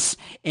business.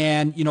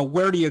 And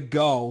where do you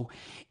go?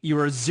 You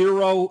were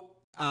zero.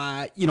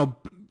 And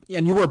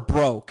you were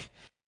broke.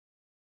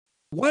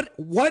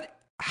 What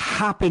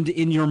happened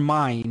in your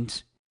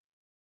mind?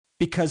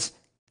 Because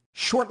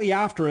shortly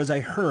after, as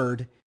I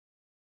heard,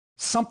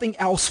 something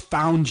else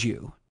found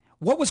you.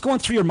 What was going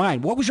through your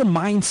mind? What was your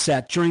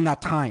mindset during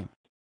that time?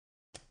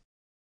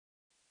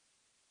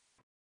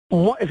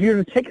 If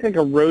you're to take like a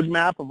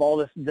roadmap of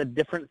all the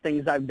different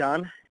things I've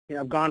done,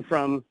 I've gone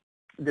from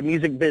the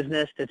music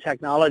business to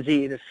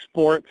technology to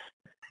sports.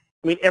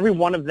 I mean, every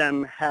one of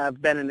them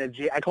have been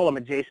I call them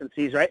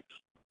adjacencies, right?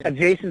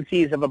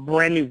 Adjacencies of a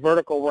brand new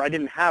vertical where I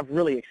didn't have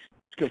really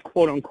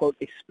quote unquote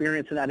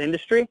experience in that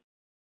industry.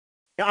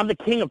 I'm the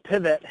king of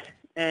pivot,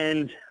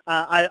 and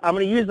I'm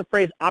going to use the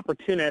phrase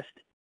opportunist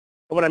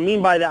But what I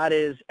mean by that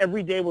is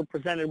every day we're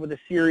presented with a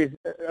series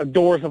of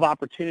doors of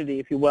opportunity,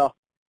 if you will.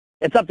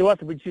 It's up to us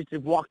if we choose to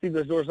walk through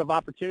those doors of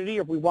opportunity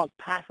or if we walk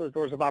past those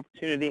doors of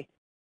opportunity.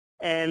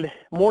 And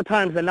more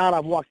times than not,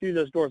 I've walked through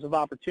those doors of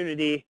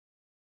opportunity.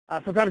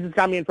 Sometimes it's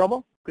got me in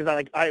trouble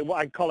because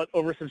I call it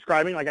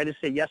oversubscribing. Like I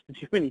just say yes to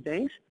too many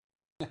things.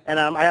 And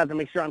I have to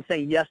make sure I'm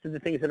saying yes to the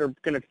things that are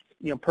going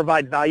to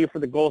provide value for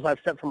the goals I've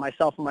set for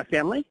myself and my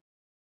family.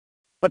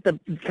 But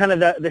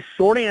the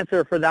short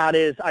answer for that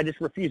is I just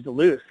refuse to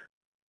lose.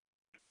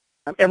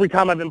 Every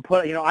time I've been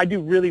put, I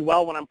do really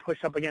well when I'm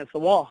pushed up against the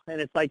wall.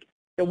 And it's like,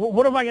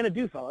 what am I going to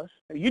do, fellas?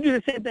 You do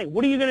the same thing.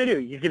 What are you going to do?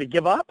 You're going to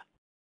give up?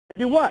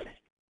 Do what?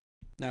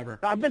 Never.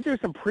 I've been through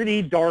some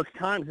pretty dark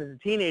times as a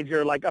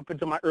teenager, like up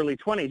into my early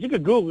 20s. You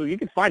could Google, you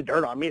could find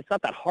dirt on me. It's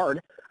not that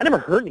hard. I never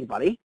hurt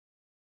anybody.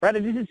 Right? I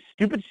did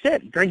stupid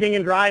shit, drinking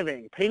and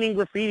driving, painting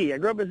graffiti. I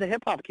grew up as a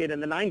hip-hop kid in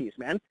the 90s,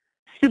 man.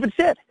 Stupid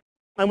shit.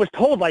 I was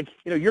told, like,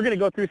 you're going to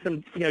go through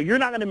some, you're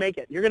not going to make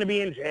it. You're going to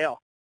be in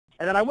jail.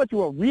 And then I went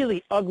through a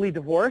really ugly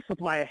divorce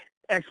with my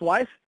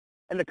ex-wife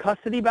and the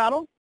custody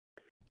battle,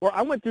 where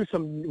I went through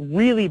some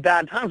really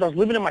bad times. I was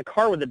living in my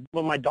car with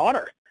my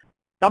daughter.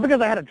 Not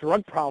because I had a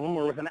drug problem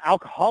or was an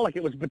alcoholic.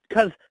 It was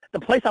because the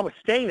place I was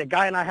staying, the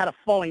guy and I had a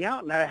falling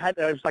out, and it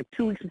was like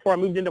 2 weeks before I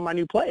moved into my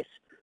new place.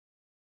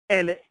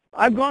 And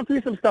I've gone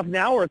through some stuff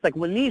now where it's like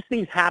when these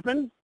things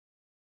happen,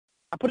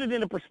 I put it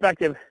into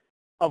perspective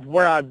of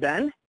where I've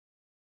been.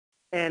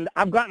 And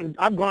I've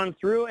gone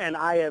through and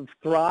I have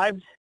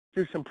thrived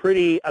through some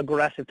pretty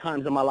aggressive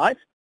times in my life.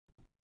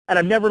 And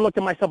I've never looked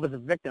at myself as a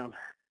victim,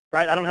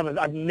 right?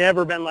 I've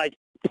never been like,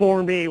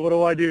 poor me, what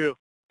do I do?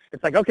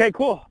 It's like, okay,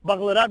 cool,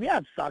 buckle it up. Yeah,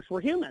 it sucks. We're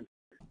human,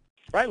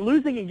 right?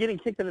 Losing and getting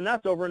kicked in the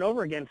nuts over and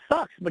over again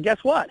sucks. But guess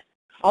what?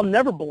 I'll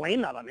never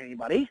blame that on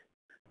anybody.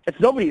 It's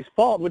nobody's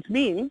fault, which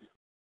means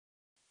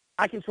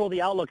I control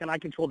the outlook and I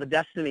control the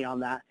destiny on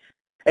that.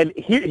 And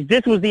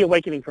this was the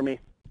awakening for me.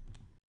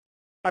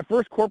 My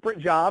first corporate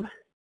job,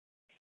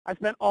 I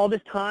spent all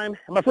this time,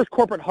 and my first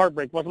corporate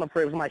heartbreak wasn't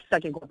it was my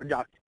second corporate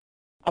job.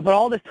 I put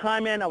all this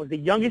time in. I was the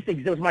youngest.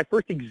 It was my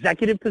first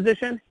executive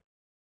position.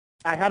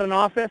 I had an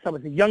office. I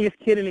was the youngest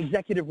kid in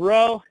executive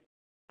row.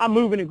 I'm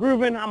moving and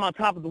grooving. I'm on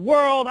top of the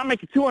world. I'm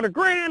making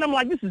 $200,000. I'm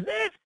like, this is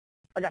it.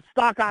 I got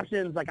stock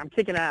options. Like, I'm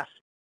kicking ass.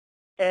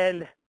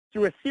 And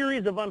through a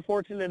series of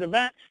unfortunate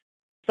events,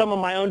 some of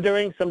my own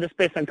doing, some just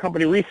based on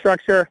company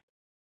restructure,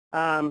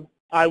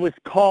 I was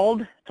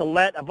called to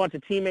let a bunch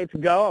of teammates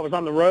go. I was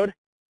on the road.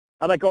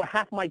 I let go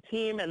half my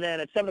team, and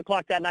then at 7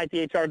 o'clock that night,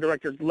 the HR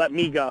director let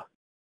me go.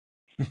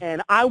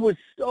 And I was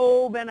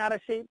so bent out of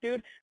shape,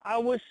 dude. I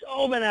was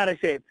so bent out of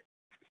shape.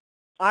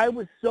 I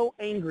was so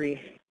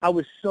angry. I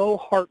was so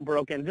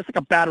heartbroken, just like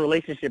a bad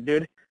relationship,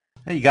 dude.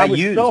 Hey, you got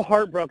used. I was so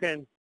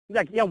heartbroken.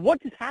 Like, yeah,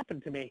 what just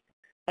happened to me?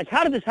 Like,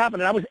 how did this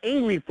happen? And I was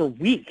angry for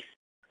weeks.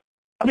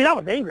 I mean, I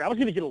was angry. I was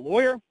going to get a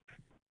lawyer.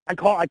 I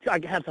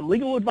had some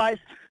legal advice.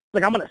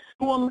 Like, I'm going to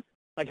sue him.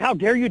 Like, how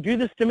dare you do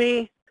this to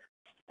me?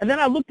 And then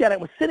I looked at it,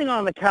 was sitting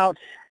on the couch,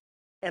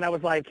 and I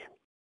was like,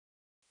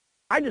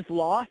 I just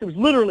lost. It was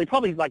literally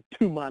probably like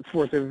 2 months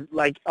worth of,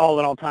 like, all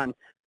in all time.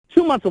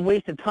 2 months of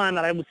wasted time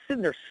that I was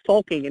sitting there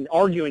sulking and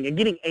arguing and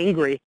getting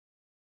angry.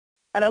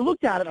 And I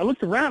looked at it. I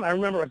looked around. I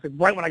remember it was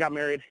right when I got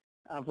married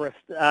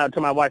to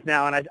my wife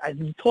now. And I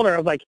told her, I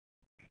was like,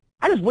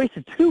 I just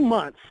wasted 2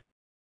 months.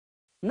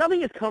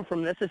 Nothing has come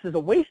from this. This is a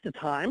waste of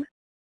time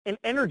and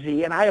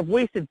energy. And I have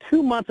wasted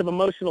 2 months of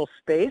emotional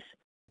space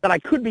that I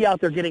could be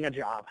out there getting a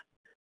job.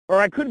 Or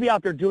I could be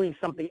out there doing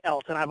something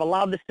else. And I've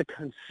allowed this to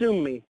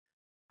consume me.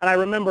 And I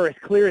remember as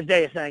clear as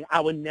day saying, I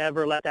would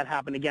never let that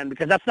happen again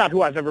because that's not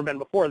who I've ever been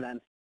before then.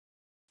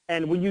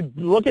 And when you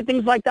look at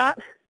things like that,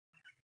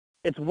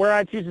 it's where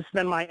I choose to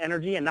spend my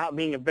energy and not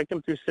being a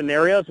victim through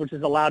scenarios, which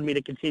has allowed me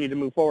to continue to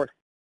move forward.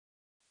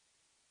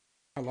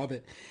 I love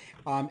it.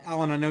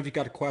 Alan, I know you've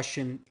got a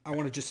question. I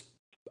want to just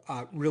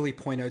really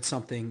point out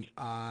something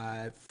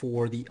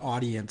for the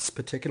audience,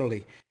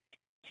 particularly.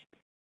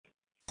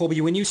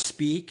 Colby, when you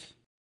speak,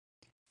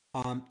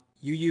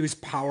 you use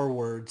power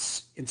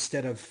words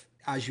instead of,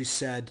 as you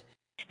said,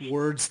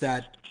 words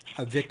that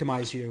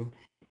victimize you.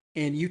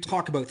 And you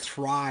talk about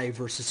thrive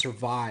versus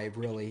survive,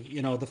 really.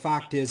 You know, the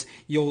fact is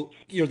you're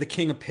the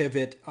king of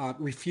pivot,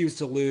 refuse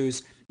to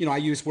lose. You know, I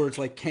use words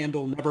like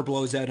candle never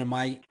blows out on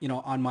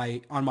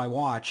my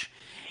watch.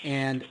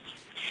 And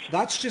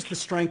that's just the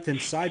strength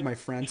inside, my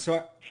friend.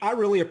 So I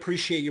really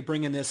appreciate you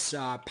bringing this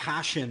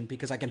passion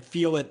because I can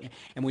feel it.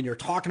 And when you're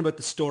talking about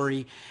the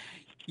story,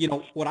 you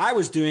know, what I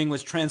was doing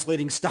was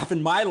translating stuff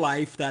in my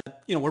life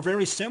that, you know, were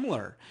very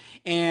similar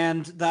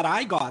and that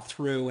I got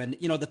through. And,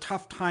 you know, the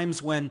tough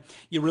times when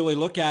you really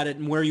look at it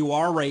and where you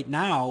are right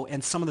now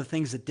and some of the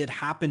things that did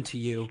happen to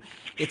you,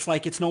 it's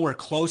like it's nowhere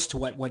close to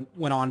what went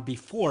on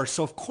before.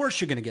 So of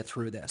course you're going to get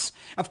through this.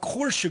 Of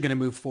course you're going to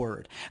move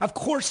forward. Of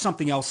course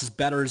something else is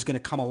better is going to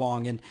come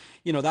along. And,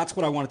 you know, that's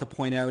what I wanted to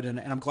point out. And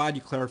I'm glad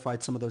you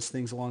clarified some of those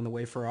things along the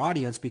way for our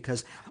audience,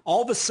 because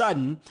all of a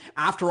sudden,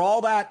 after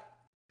all that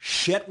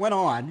shit went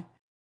on,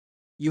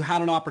 you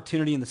had an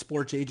opportunity in the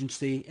sports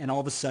agency, and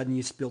all of a sudden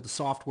you built the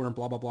software and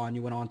blah, blah, blah, and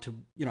you went on to,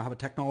 have a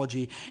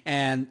technology,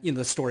 and,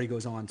 the story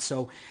goes on.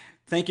 So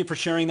thank you for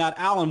sharing that.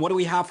 Alan, what do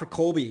we have for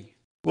Colby?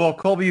 Well,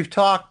 Colby, you've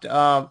talked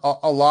a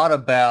lot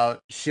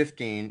about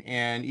shifting,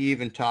 and you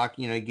even talked,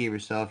 you gave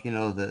yourself,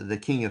 the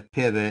king of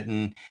pivot,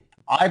 and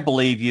I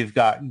believe you've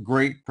got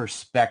great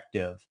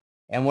perspective.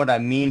 And what I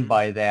mean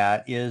by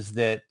that is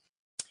that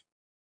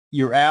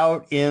you're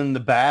out in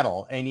the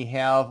battle and you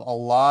have a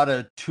lot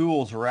of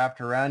tools wrapped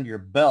around your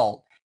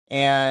belt,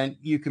 and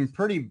you can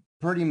pretty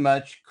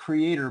much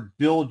create or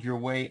build your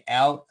way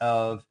out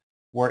of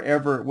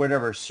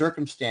whatever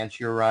circumstance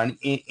you're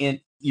in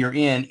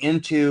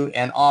into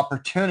an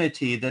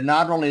opportunity that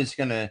not only is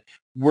going to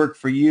work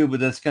for you,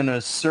 but it's going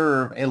to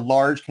serve a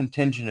large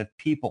contingent of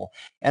people.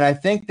 And I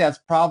think that's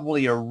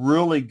probably a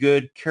really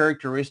good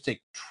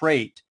characteristic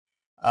trait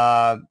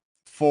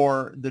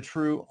for the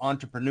true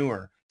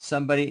entrepreneur.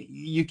 Somebody,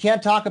 you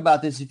can't talk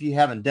about this if you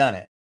haven't done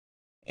it.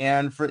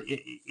 And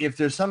if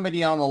there's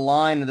somebody on the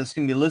line that's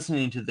going to be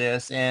listening to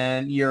this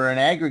and you're an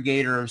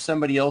aggregator of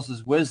somebody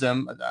else's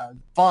wisdom,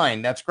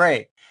 fine, that's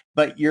great.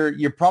 But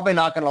you're probably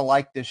not going to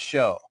like this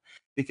show,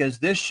 because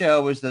this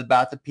show is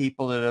about the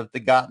people that have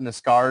gotten the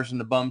scars and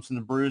the bumps and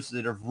the bruises,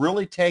 that have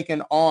really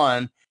taken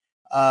on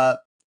a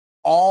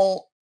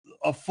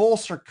full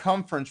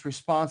circumference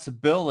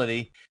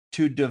responsibility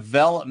to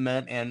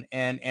development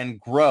and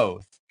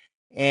growth.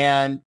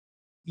 And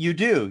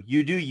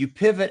you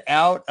pivot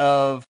out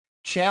of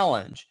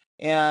challenge,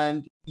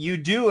 and you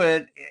do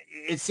it.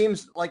 It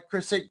seems like,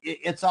 Chris said,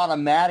 it's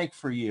automatic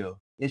for you.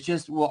 It's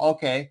just, well,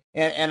 okay.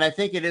 And I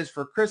think it is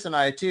for Chris and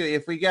I too.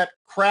 If we get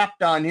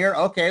crapped on here,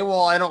 okay,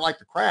 well, I don't like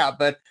the crap,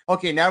 but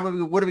okay, now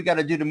what do we got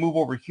to do to move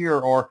over here?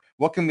 Or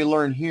what can we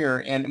learn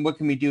here? And what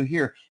can we do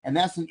here? And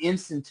that's an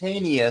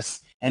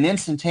instantaneous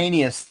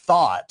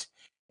thought.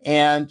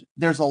 And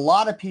there's a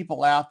lot of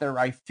people out there,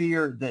 I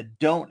fear, that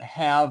don't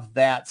have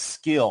that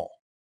skill.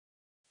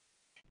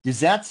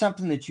 Is that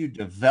something that you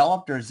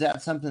developed, or is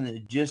that something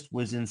that just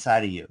was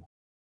inside of you?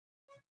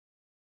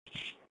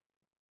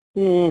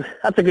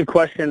 That's a good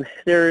question.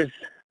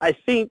 I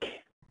think,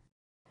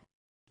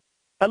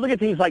 I look at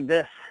things like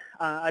this.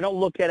 I don't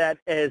look at it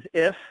as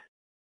if,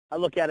 I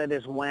look at it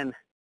as when.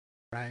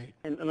 Right.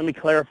 And let me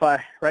clarify,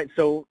 right?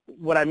 So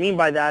what I mean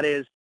by that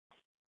is,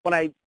 when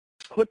I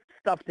put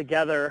stuff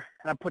together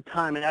and I put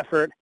time and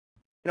effort,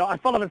 I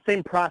follow the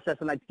same process,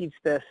 and I teach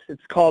this.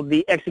 It's called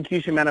the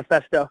Execution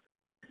Manifesto.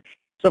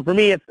 So for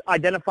me, it's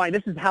identifying,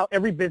 this is how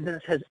every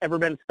business has ever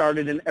been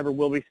started and ever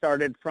will be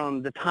started,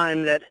 from the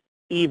time that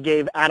Eve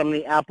gave Adam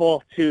the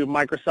apple to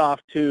Microsoft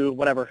to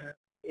whatever.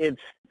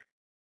 It's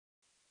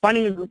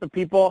finding a group of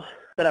people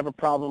that have a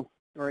problem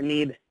or a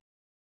need,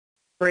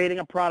 creating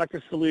a product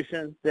or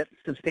solution that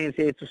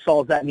substantiates or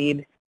solves that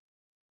need.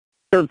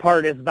 Third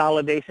part is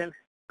validation,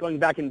 going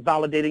back and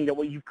validating that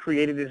what you've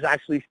created is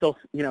actually still,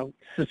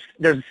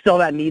 there's still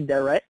that need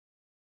there, right?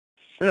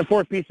 And the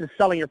fourth piece is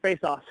selling your face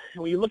off.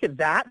 And when you look at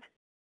that,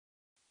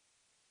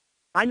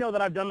 I know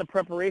that I've done the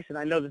preparation.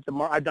 I know that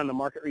I've done the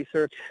market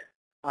research.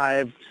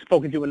 I've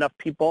spoken to enough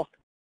people.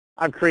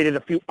 I've created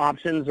a few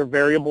options or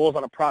variables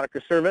on a product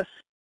or service.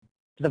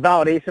 The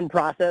validation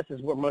process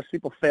is where most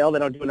people fail. They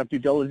don't do enough due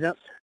diligence.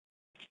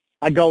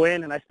 I go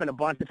in and I spend a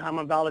bunch of time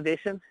on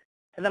validation,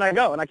 and then I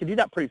go, and I can do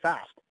that pretty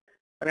fast.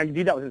 I can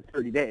do that within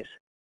 30 days.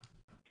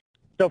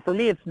 So for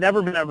me, it's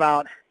never been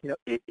about,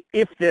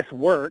 if this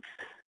works,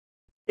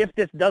 if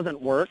this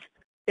doesn't work,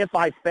 if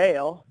I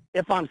fail,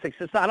 if I'm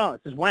successful. I don't know.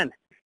 It's just when.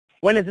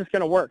 When is this going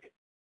to work?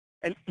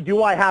 And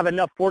do I have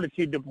enough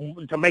fortitude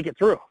to make it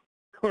through,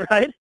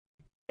 right?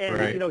 And,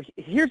 right.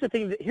 Here's the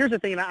thing,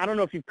 and I don't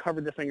know if you've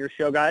covered this on your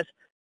show, guys.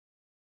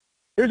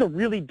 There's a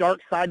really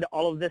dark side to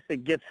all of this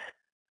that gets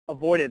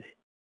avoided,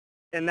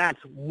 and that's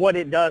what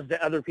it does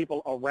to other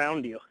people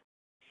around you,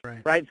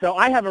 right? So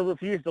I have a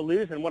refuse to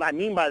lose, and what I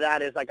mean by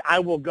that is, I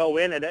will go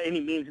in at any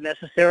means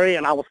necessary,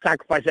 and I will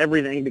sacrifice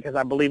everything because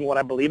I believe in what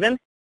I believe in.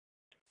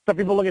 Some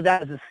people look at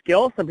that as a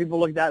skill. Some people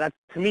look at that,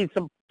 to me,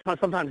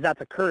 sometimes that's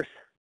a curse.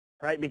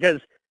 Right? Because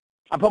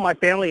I put my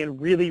family in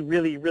really,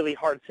 really, really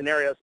hard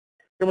scenarios.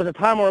 There was a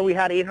time where we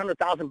had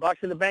 $800,000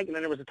 in the bank, and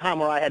then there was a time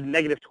where I had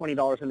negative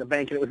 $20 in the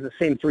bank, and it was the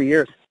same 3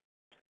 years.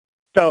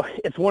 So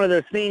it's one of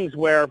those things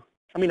where,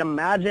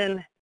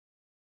 imagine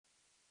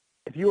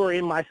if you were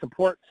in my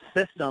support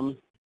system,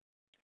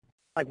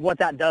 what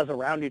that does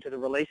around you to the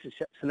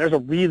relationships. And there's a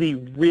really,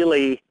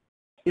 really,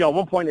 at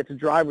one point it's a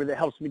driver that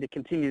helps me to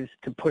continue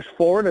to push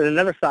forward. And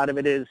another side of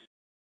it is,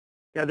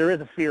 there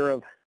is a fear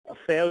of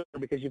failure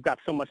because you've got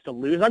so much to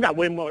lose. I've got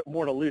way more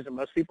to lose than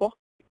most people.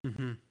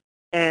 Mm-hmm.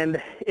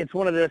 And it's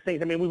one of those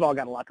things, we've all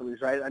got a lot to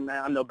lose, right? I'm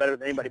no better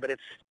than anybody, but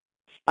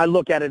I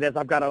look at it as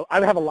I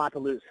have a lot to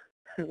lose,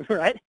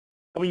 right?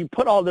 And when you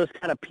put all those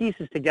kind of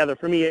pieces together,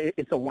 for me,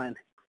 it's a win.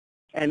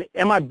 And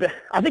I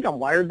think I'm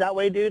wired that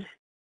way, dude.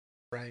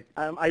 Right.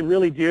 I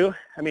really do.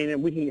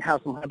 We can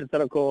have some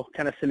hypothetical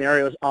kind of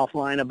scenarios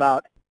offline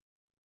about,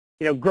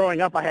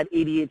 growing up, I had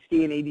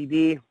ADHD and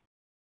ADD.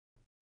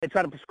 They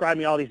try to prescribe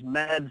me all these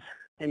meds.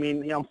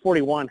 I'm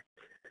 41.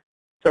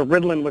 So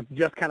Ritalin was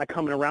just kind of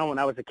coming around when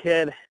I was a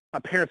kid. My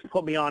parents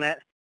put me on it,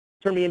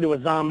 turned me into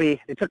a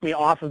zombie. They took me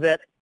off of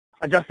it,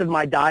 adjusted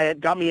my diet,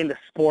 got me into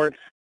sports.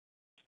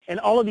 And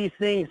all of these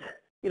things,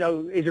 you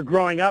know, as you're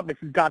growing up,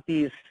 if you've got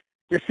these,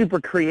 you're super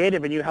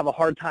creative and you have a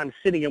hard time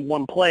sitting in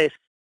one place,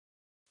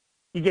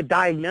 you get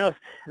diagnosed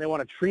and they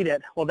want to treat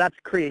it. Well, that's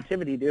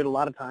creativity, dude, a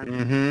lot of times.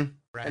 Mm-hmm.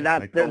 Right. And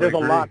that there's a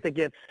lot that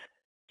gets,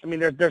 I mean,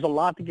 there's a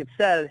lot that gets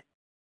said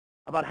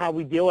about how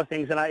we deal with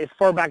things. And as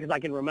far back as I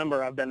can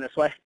remember, I've been this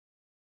way.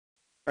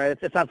 Right?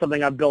 It's not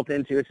something I've built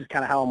into. It's just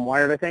kind of how I'm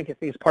wired, I think. I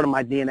think it's part of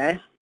my DNA.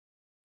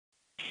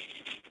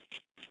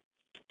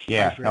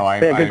 Yeah, no,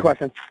 good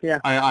question. Yeah,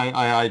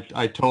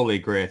 I totally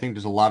agree. I think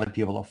there's a lot of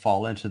people that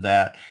fall into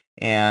that,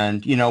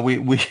 and you know,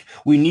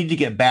 we need to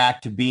get back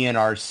to being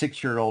our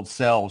 6-year-old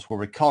selves, where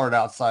we colored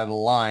outside the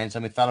lines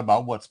and we thought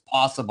about what's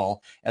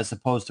possible as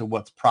opposed to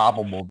what's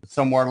probable. But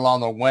somewhere along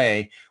the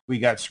way, we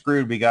got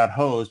screwed, we got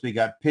hosed, we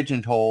got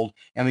pigeonholed,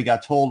 and we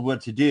got told what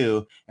to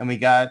do, and we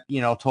got, you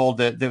know, told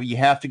that you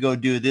have to go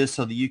do this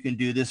so that you can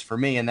do this for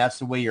me, and that's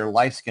the way your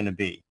life's going to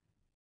be.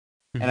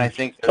 And I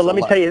think so. Let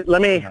me tell you.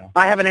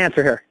 I have an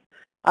answer here.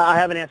 I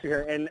have an answer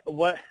here. And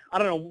I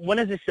don't know, when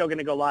is this show going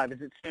to go live?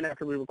 Is it soon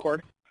after we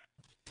record?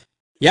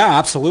 Yeah,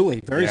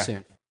 absolutely. Very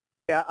soon.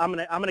 Yeah, I'm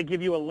gonna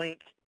give you a link.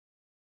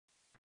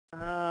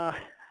 I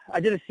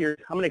did a series.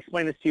 I'm gonna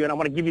explain this to you, and I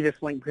want to give you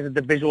this link because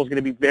the visual is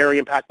going to be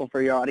very impactful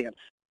for your audience.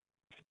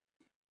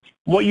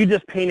 What you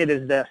just painted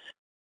is this.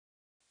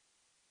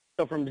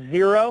 So from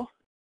 0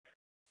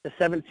 to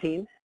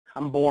 17,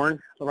 I'm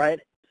born, right?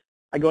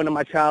 I go into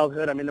my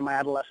childhood. I'm into my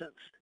adolescence.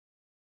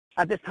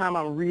 At this time,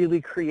 I'm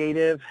really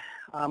creative.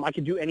 I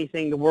can do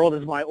anything. The world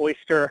is my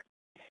oyster.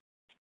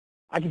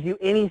 I can do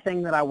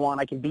anything that I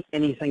want. I can be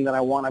anything that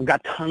I want. I've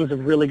got tons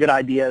of really good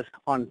ideas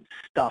on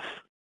stuff,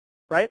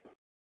 right?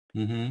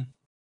 Mm-hmm.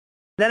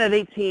 Then at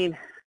 18,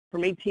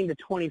 from 18 to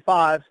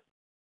 25,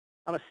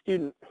 I'm a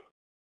student.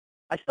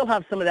 I still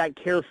have some of that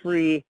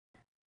carefree,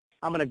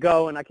 I'm going to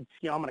go and I'm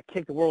going to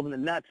kick the world in the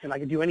nuts and I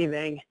can do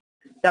anything,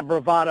 that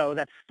bravado,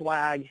 that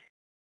swag.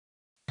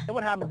 And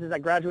what happens is I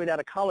graduate out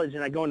of college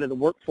and I go into the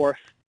workforce.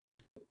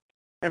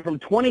 And from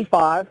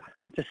 25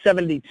 to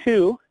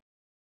 72,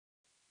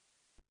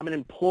 I'm an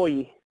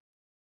employee,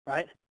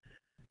 right?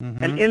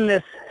 Mm-hmm. And in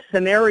this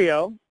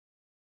scenario,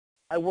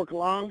 I work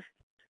long.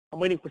 I'm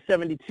waiting for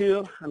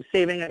 72. I'm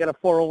saving. I got a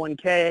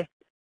 401k.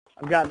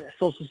 I've got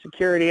Social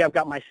Security. I've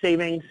got my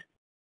savings.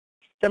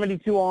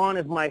 72 on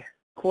is my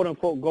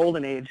quote-unquote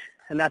golden age,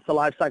 and that's the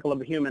life cycle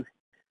of a human.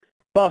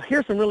 Well,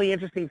 here's some really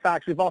interesting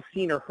facts. We've all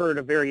seen or heard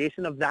a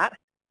variation of that.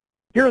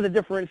 Here are the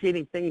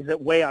differentiating things that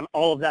weigh on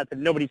all of that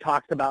nobody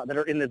talks about that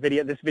are in the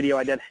video, this video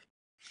I did.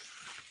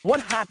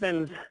 What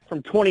happens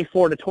from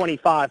 24 to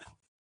 25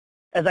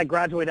 as I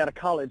graduate out of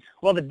college?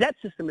 Well, the debt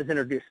system is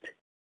introduced.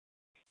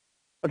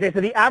 Okay,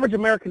 so the average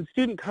American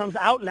student comes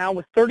out now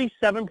with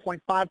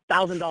 $37.5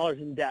 thousand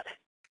in debt.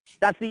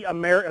 That's the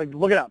American,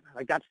 look it up.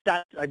 Like that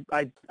stat,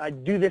 I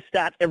do this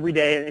stat every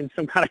day in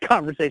some kind of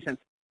conversation.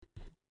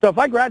 So if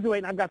I graduate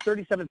and I've got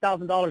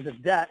 $37,000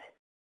 of debt,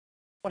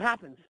 what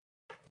happens?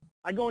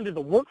 I go into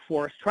the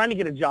workforce trying to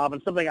get a job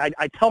in something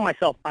I tell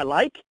myself I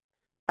like.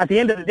 At the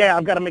end of the day,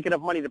 I've got to make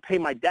enough money to pay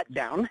my debt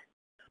down.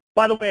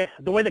 By the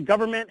way the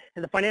government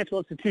and the financial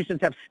institutions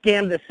have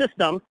scammed this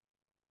system,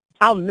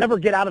 I'll never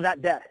get out of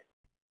that debt.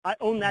 I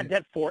own that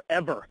debt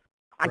forever.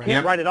 I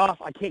can't write it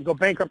off. I can't go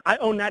bankrupt. I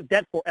own that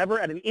debt forever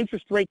at an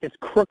interest rate that's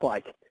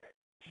crook-like.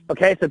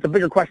 Okay, so it's a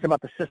bigger question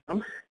about the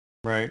system.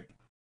 Right.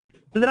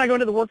 So then I go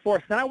into the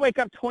workforce. Then I wake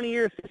up 20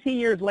 years, 15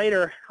 years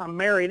later. I'm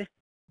married.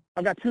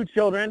 I've got 2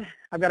 children.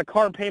 I've got a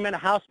car payment, a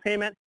house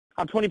payment.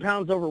 I'm 20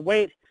 pounds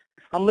overweight.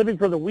 I'm living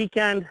for the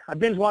weekend. I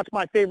binge watch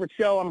my favorite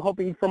show. I'm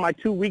hoping for my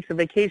 2 weeks of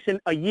vacation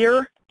a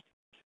year.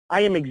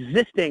 I am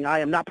existing. I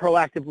am not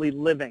proactively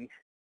living.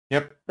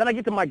 Yep. Then I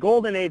get to my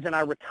golden age and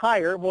I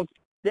retire. Well,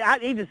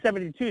 at age of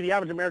 72, the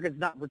average American is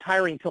not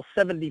retiring until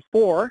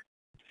 74.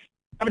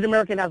 The average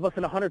American has less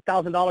than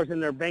 $100,000 in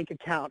their bank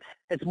account.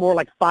 It's more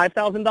like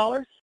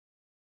 $5,000.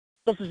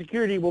 Social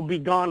Security will be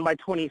gone by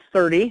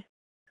 2030.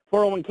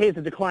 401ks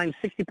have declined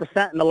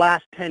 60% in the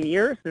last 10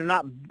 years. They're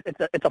not.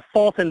 It's a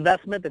false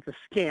investment. It's a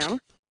scam.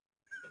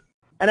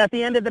 And at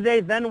the end of the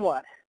day, then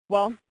what?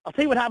 Well, I'll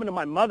tell you what happened to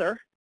my mother.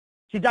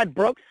 She died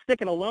broke,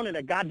 sick, and alone in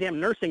a goddamn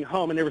nursing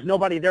home, and there was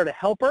nobody there to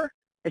help her,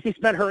 and she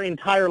spent her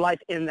entire life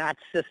in that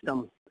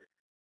system.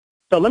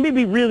 So let me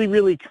be really,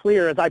 really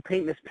clear as I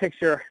paint this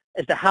picture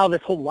as to how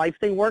this whole life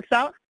thing works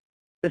out.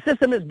 The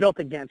system is built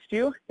against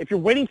you. If you're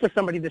waiting for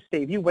somebody to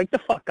save you, wake the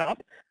fuck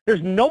up.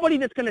 There's nobody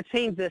that's going to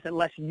change this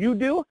unless you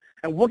do,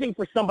 and looking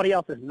for somebody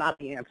else is not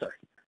the answer.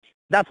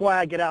 That's why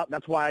I get out.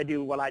 That's why I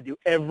do what I do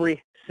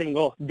every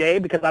single day,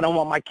 because I don't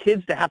want my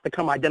kids to have to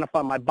come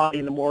identify my body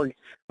in the morgue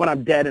when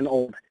I'm dead and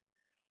old.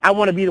 I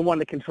want to be the one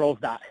that controls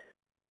that.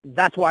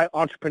 That's why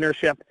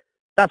entrepreneurship,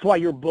 that's why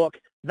your book,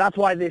 that's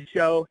why this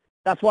show,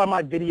 that's why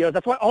my videos,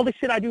 that's why all the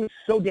shit I do is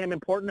so damn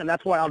important, and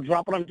that's why I'll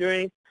drop what I'm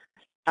doing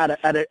at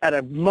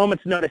a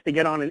moment's notice to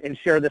get on and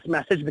share this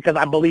message, because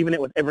I believe in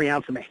it with every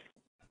ounce of me.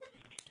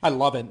 I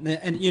love it.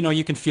 And you know,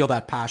 you can feel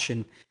that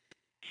passion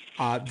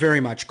Very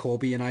much,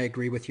 Colby, and I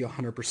agree with you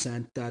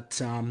 100%.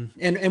 That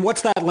and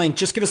what's that link?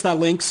 Just give us that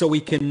link so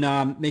we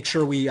can make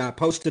sure we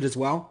post it as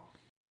well.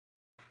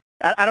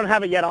 I don't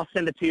have it yet. I'll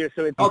send it to you.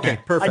 So it's okay.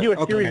 Perfect. I do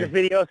a series of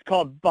videos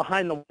called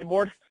Behind the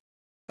Whiteboard.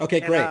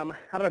 Okay, great. I don't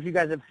know if you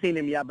guys have seen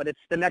him yet, but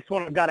it's the next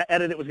one I've got to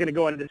edit. It was going to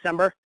go in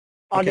December.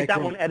 I'll get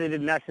that one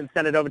edited next and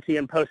send it over to you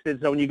and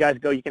posted. So when you guys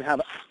go, you can have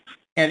it.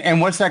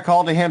 And what's that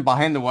called to him?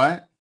 Behind the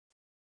what?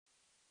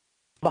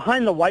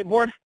 Behind the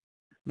Whiteboard.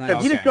 Nice. So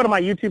if you just go to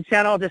my YouTube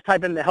channel, just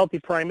type in The Healthy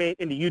Primate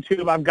into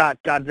YouTube. I've got,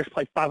 there's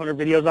like 500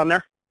 videos on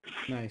there.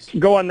 Nice.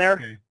 Go on there.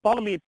 Okay.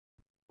 Follow me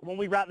when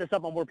we wrap this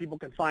up on where people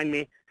can find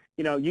me.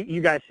 You know,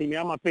 you guys see me.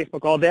 I'm on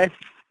Facebook all day.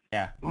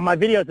 Yeah. My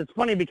videos, it's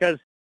funny because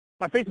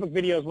my Facebook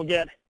videos will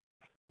get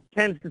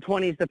 10s to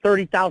 20s to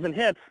 30,000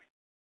 hits.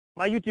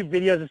 My YouTube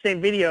videos, the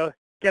same video,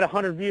 get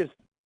 100 views.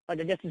 Like,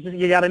 I guess it's just,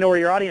 you got to know where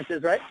your audience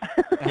is, right?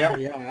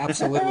 Yeah,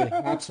 absolutely.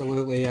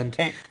 Absolutely. And,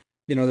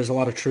 you know, there's a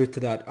lot of truth to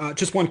that.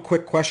 Just one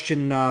quick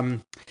question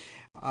on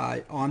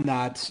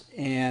that.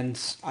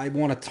 And I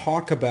want to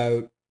talk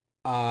about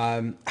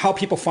how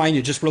people find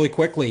you just really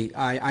quickly.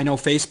 I know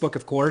Facebook,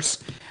 of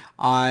course.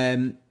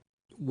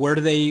 Where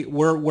do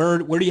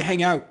you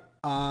hang out?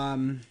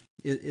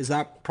 Is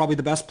that probably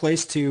the best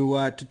place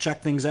to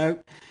check things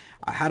out?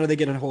 How do they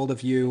get a hold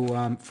of you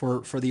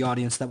for the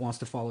audience that wants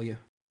to follow you?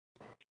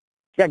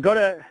 Yeah, go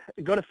to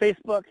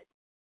Facebook,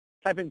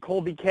 type in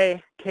Colby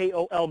Kay,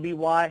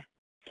 Kolby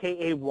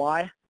Kay.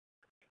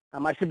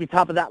 I should be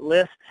top of that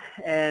list,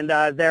 and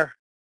there,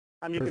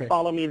 you can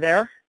follow me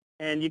there,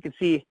 and you can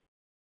see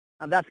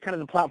that's kind of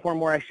the platform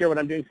where I share what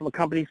I'm doing from a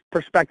company's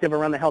perspective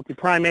around the Healthy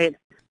Primate,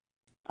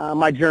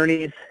 my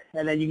journeys,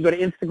 and then you can go to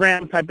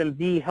Instagram, type in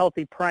The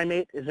Healthy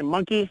Primate, as in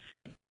monkey.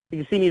 You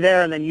can see me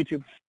there, and then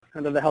YouTube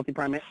under The Healthy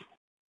Primate.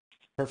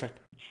 Perfect.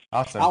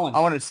 Awesome. Alan. I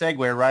want to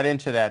segue right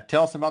into that.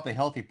 Tell us about the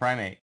Healthy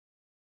Primate.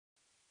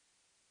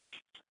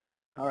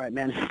 All right,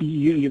 man.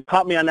 You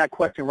caught me on that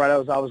question right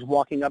as I was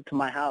walking up to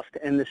my house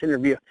to end this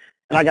interview,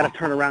 and I got to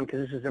turn around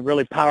because this is a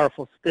really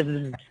powerful.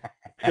 This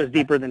goes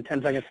deeper than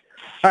 10 seconds.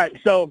 All right,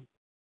 so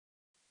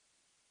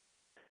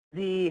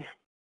let me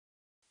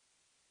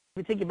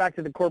take you back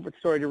to the corporate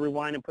story to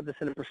rewind and put this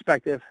into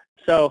perspective.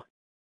 So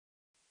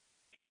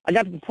I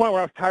got to the point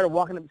where I was tired of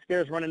walking up the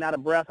stairs, running out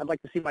of breath. I'd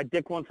like to see my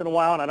dick once in a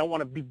while, and I don't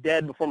want to be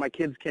dead before my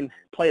kids can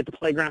play at the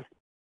playground.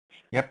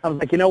 Yep. I was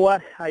like, you know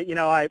what? I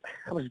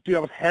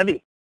was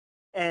heavy,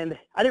 and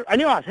I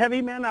knew I was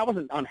heavy, man. I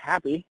wasn't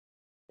unhappy.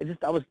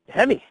 I was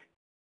heavy,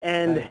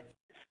 and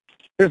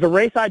there's a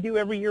race I do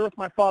every year with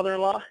my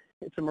father-in-law.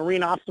 It's a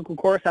marine obstacle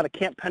course out of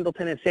Camp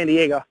Pendleton in San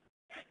Diego.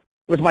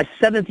 It was my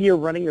 7th year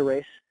running the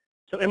race,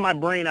 so in my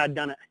brain I'd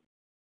done it.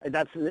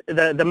 That's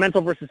the mental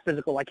versus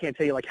physical. I can't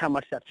tell you like how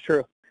much that's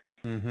true.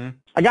 Mm-hmm.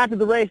 I got to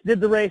the race,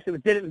 did the race.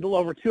 Did it in a little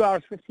over 2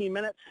 hours, 15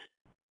 minutes,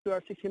 2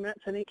 hours, 16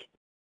 minutes, I think.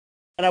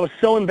 And I was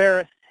so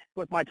embarrassed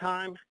with my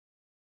time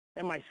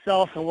and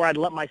myself and where I'd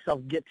let myself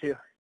get to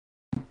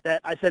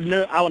that I said,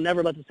 no, I will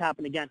never let this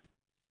happen again.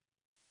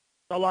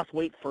 So I lost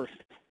weight first,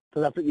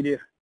 because that's what you do.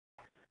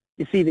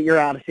 You see that you're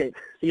out of shape,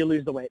 so you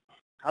lose the weight.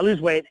 I lose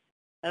weight,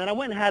 and then I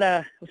went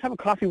and was having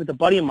coffee with a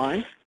buddy of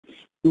mine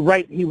he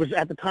was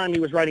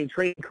writing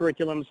training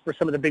curriculums for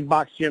some of the big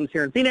box gyms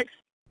here in Phoenix.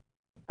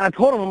 And I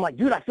told him, I'm like,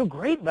 dude, I feel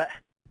great, but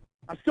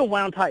I'm still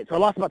wound tight. So I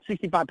lost about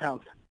 65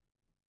 pounds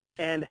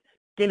and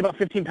gained about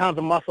 15 pounds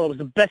of muscle. It was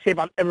the best shape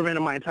I've ever been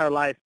in my entire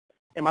life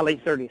in my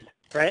late 30s,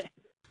 right?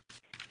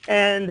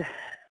 And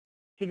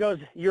he goes,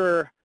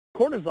 your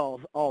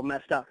cortisol's all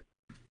messed up.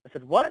 I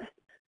said, what?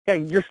 Yeah,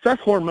 your stress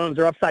hormones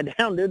are upside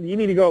down, dude. You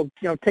need to go,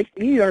 you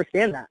need to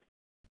understand that.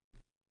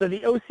 So the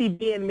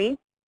OCD in me,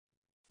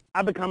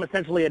 I've become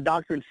essentially a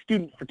doctor and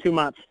student for 2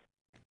 months.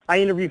 I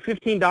interview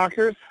 15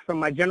 doctors, from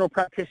my general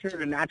practitioner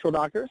to natural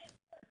doctors.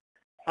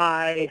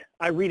 I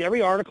read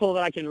every article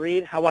that I can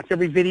read. I watch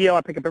every video.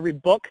 I pick up every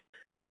book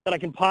that I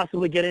can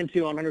possibly get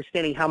into on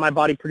understanding how my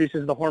body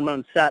produces the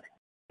hormone set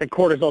that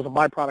cortisol is a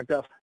byproduct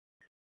of.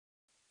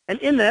 And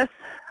in this,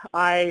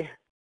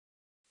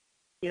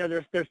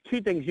 there's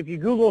 2 things. If you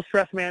Google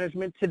stress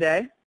management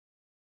today,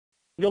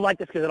 you'll like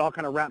this because it all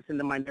kind of wraps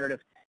into my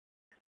narrative.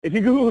 If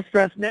you Google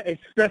stress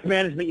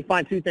management, you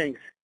find 2 things.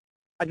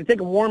 I can take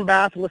a warm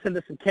bath, listen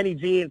to some Kenny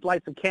G, and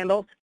light some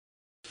candles.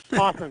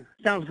 Awesome.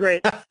 Sounds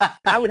great.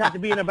 I would have to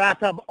be in a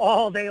bathtub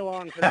all day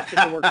long for that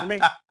to work for me.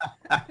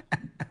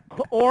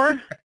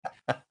 Or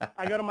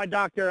I go to my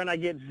doctor and I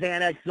get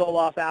Xanax,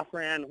 Zoloft,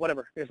 Afran,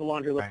 whatever. There's a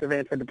laundry list of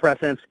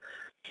antidepressants,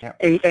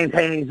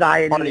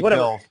 anti-anxiety,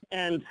 whatever. Pills.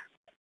 And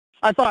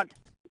I thought,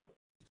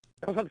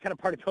 those are the kind of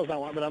party pills I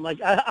want, but I'm like,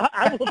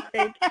 I will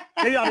take,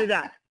 maybe I'll do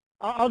that.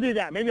 I'll do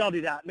that. Maybe I'll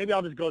do that. Maybe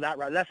I'll just go that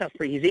route. That sounds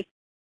pretty easy.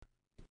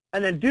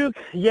 And then Duke,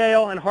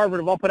 Yale, and Harvard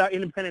have all put out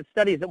independent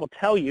studies that will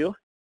tell you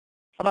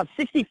about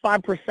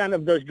 65%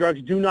 of those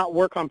drugs do not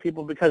work on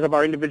people because of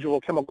our individual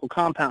chemical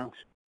compounds.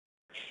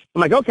 I'm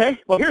like, okay,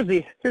 well, here's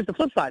the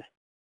flip side.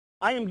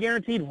 I am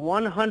guaranteed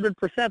 100%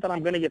 that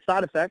I'm going to get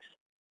side effects.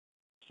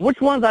 Which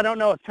ones, I don't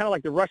know. It's kind of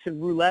like the Russian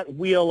roulette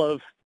wheel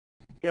of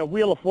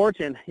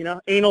fortune,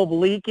 anal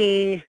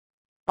leaking,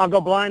 I'll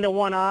go blind in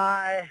one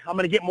eye. I'm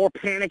going to get more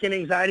panic and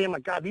anxiety. I'm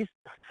like, God, these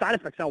side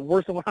effects sound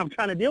worse than what I'm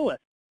trying to deal with.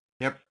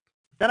 Yep.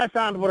 Then I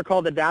found what are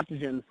called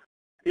adaptogens.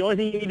 The only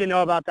thing you need to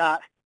know about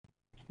that,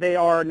 they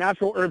are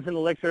natural herbs and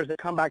elixirs that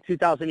come back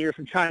 2,000 years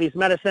from Chinese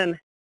medicine.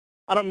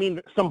 I don't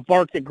mean some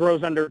bark that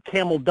grows under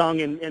camel dung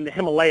in the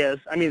Himalayas.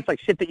 I mean, it's like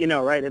shit that you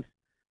know, right?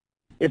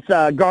 It's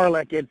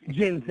garlic, it's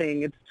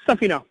ginseng, it's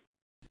stuff you know.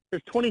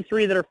 There's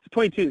 22 that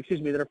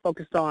are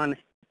focused on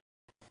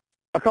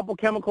a couple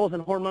chemicals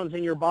and hormones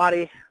in your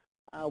body.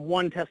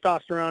 One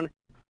testosterone,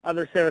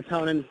 other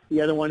serotonin,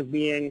 the other one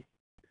being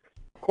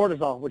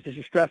cortisol, which is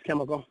your stress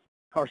chemical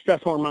or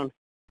stress hormone.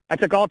 I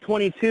took all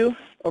 22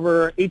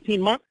 over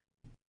 18 months,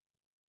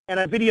 and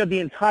I videoed the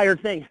entire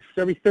thing.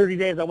 So every 30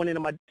 days, I went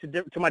into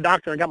to my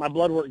doctor and got my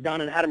blood work done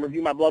and had him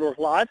review my blood work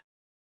live.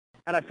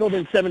 And I filled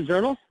in 7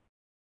 journals.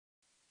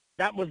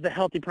 That was the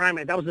Healthy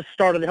Primate. That was the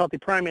start of the Healthy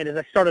Primate. As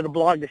I started a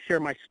blog to share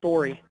my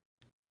story.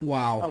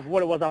 Wow. Of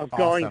what it was I was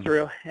going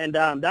through, and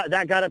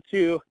that got up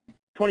to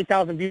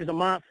 20,000 views a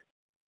month,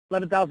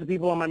 11,000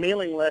 people on my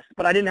mailing list.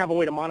 But I didn't have a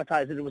way to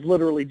monetize it. It was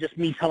literally just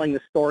me telling the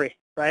story,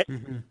 right?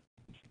 Mm-hmm.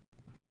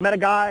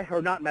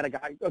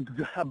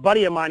 A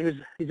buddy of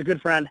mine he's a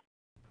good friend.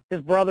 His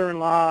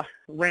brother-in-law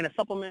ran a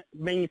supplement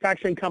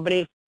manufacturing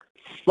company.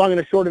 Long and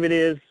the short of it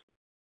is,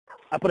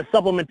 I put a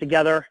supplement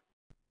together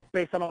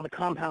based on all the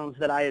compounds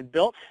that I had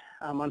built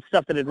on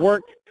stuff that had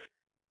worked.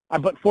 I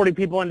put 40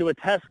 people into a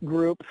test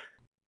group.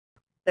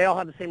 They all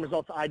had the same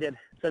results I did.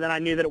 So then I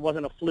knew that it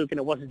wasn't a fluke and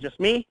it wasn't just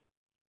me.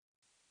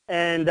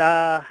 And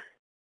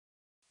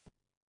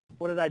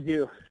what did I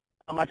do?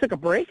 I took a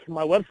break.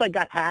 My website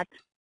got hacked.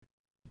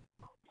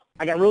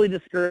 I got really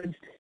discouraged.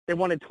 They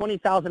wanted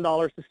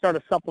 $20,000 to start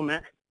a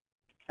supplement.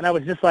 And I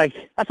was just like,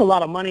 that's a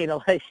lot of money to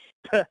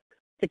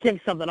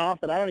kick something off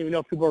that I don't even know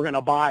if people are going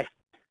to buy.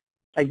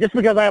 Like, just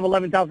because I have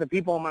 11,000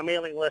 people on my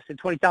mailing list and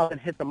 20,000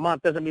 hits a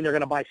month doesn't mean they're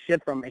going to buy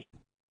shit from me.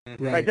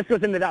 Right? This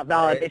goes into that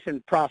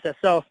validation process.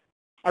 So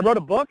I wrote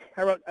a book.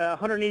 I wrote a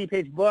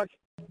 180-page book.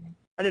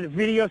 I did a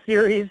video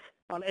series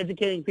on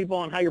educating people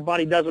on how your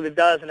body does what it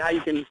does and how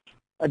you can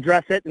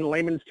address it in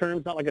layman's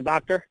terms, not like a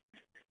doctor.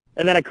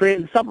 And then I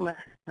created the supplement.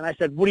 And I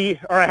said,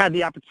 I had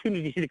the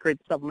opportunity to create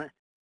the supplement.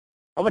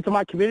 I went to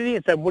my community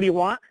and said, what do you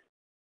want?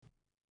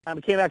 I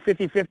came back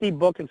 50-50,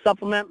 book and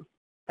supplement.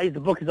 I used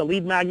the book as a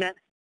lead magnet,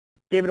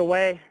 gave it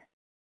away,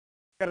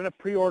 got enough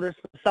pre-orders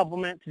for the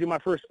supplement to do my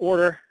first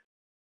order.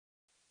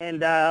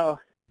 And,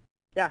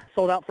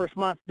 sold out first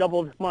month,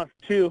 doubled month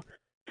 2,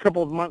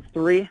 tripled month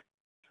 3. Wow.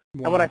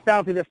 And what I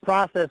found through this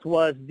process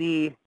was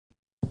it's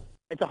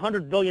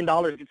 $100 billion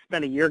you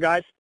spend a year,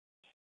 guys,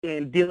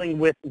 in dealing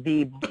with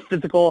the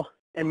physical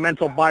and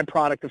mental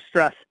byproduct of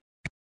stress.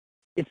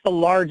 It's the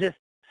largest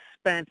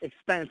spent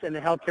expense in the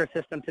healthcare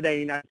system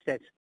today in the United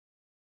States.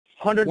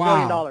 $100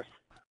 billion.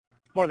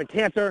 More than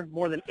cancer,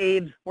 more than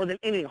AIDS, more than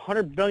anything.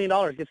 $100 billion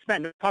gets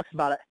spent. No one talks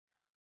about it.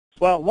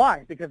 Well,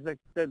 why? Because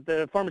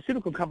the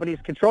pharmaceutical companies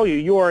control you.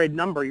 You are a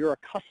number. You're a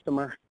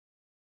customer.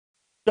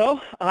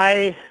 So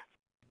I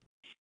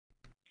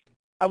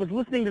was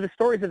listening to the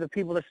stories of the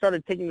people that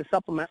started taking the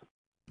supplement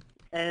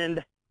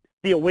and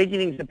the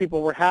awakenings that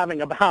people were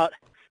having about,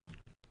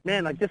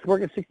 man, like just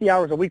working 60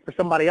 hours a week for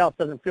somebody else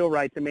doesn't feel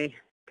right to me,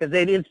 because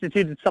they'd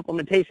instituted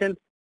supplementation,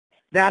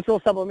 natural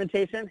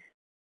supplementation,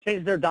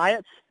 changed their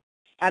diets,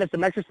 added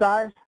some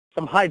exercise,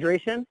 some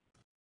hydration,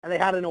 and they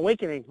had an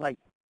awakening. Like,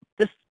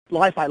 this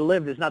life I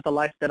lived is not the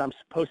life that I'm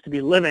supposed to be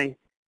living.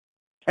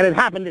 And it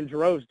happened in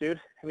droves, dude.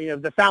 I mean,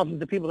 of the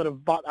thousands of people that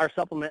have bought our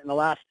supplement in the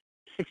last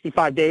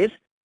 65 days,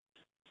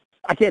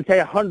 I can't tell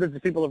you, hundreds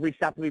of people have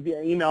reached out to me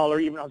via email or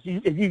emails.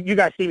 If you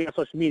guys see me on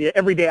social media,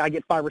 every day I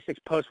get 5 or 6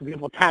 posts where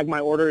people tag my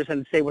orders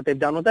and say what they've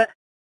done with it.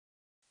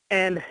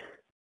 And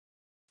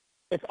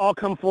it's all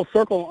come full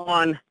circle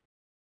on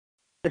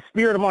the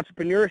spirit of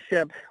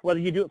entrepreneurship, whether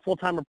you do it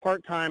full-time or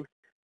part-time.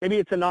 Maybe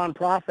it's a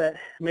nonprofit.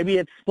 Maybe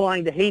it's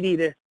flying to Haiti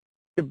to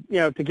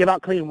give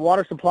out clean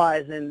water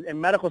supplies and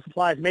medical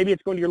supplies. Maybe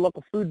it's going to your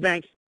local food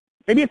bank.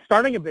 Maybe it's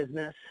starting a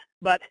business.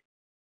 But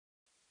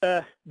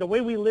the way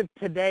we live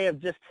today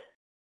of just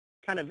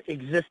kind of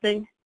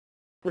existing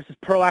versus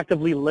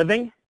proactively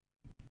living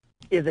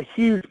is a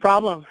huge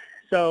problem.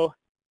 So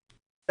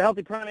the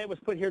Healthy Primate was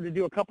put here to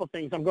do a couple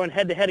things. I'm going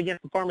head-to-head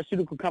against the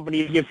pharmaceutical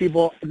company to give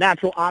people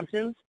natural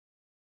options.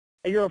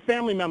 And you're a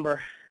family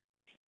member.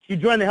 You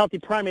join the Healthy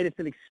Primate, it's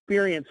an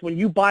experience. When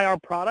you buy our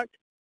product,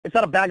 it's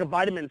not a bag of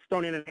vitamins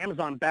thrown in an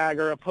Amazon bag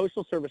or a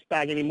postal service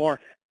bag anymore.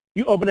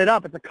 You open it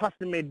up, it's a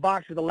custom-made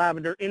box with a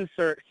lavender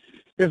insert.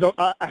 There's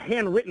a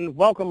handwritten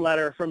welcome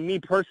letter from me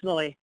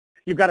personally.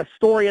 You've got a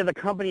story of the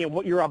company and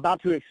what you're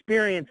about to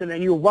experience, and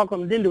then you're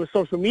welcomed into a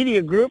social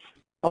media group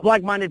of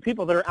like-minded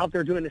people that are out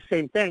there doing the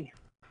same thing.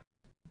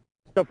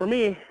 So for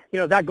me,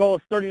 that goal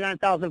is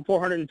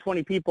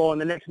 39,420 people in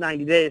the next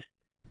 90 days.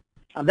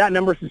 That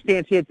number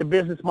substantiates the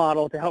business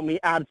model to help me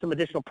add some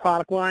additional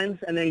product lines.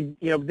 And then,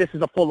 this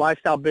is a full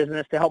lifestyle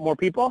business to help more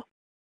people.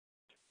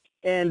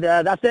 And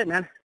that's it,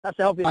 man. That's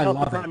the Healthy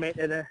Primate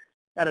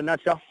at a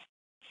nutshell.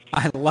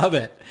 I love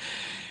it.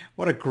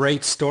 What a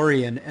great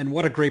story, and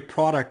what a great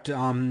product,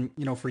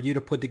 for you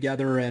to put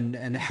together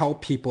and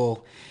help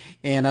people.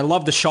 And I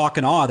love the shock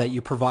and awe that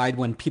you provide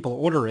when people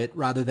order it,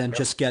 rather than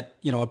just get,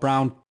 a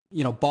brown,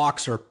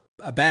 box or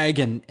a bag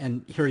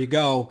and here you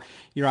go.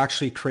 You're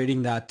actually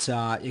creating that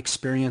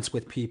experience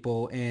with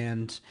people,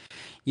 and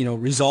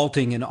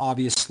resulting in,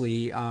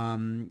 obviously,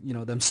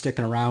 them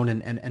sticking around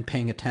and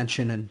paying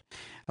attention. And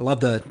I love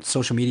the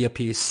social media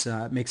piece.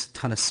 It makes a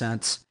ton of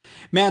sense.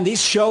 Man, these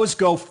shows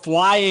go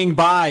flying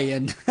by,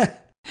 and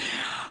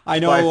I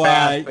know,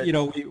 fast,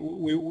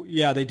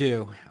 yeah, they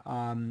do.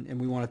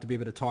 And we wanted to be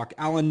able to talk.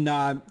 Alan,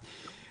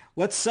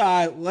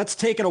 let's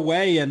take it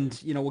away,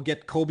 and, we'll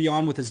get Colby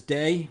on with his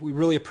day. We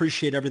really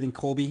appreciate everything,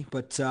 Colby.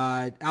 But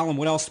Alan,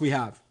 what else do we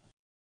have?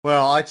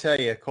 Well, I tell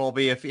you,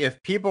 Colby,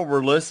 if people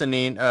were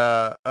listening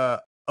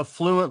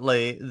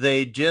affluently,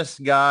 they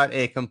just got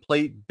a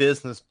complete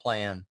business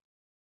plan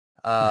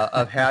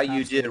of how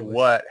you did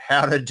what,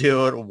 how to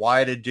do it,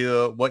 why to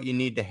do it, what you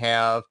need to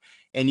have.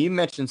 And you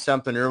mentioned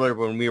something earlier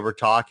when we were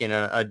talking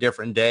a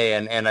different day,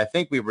 and I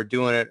think we were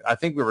doing it. I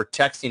think we were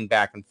texting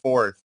back and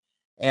forth,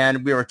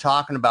 and we were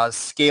talking about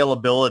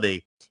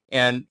scalability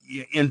and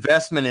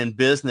investment in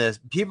business.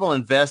 People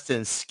invest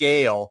in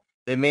scale.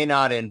 They may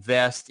not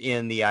invest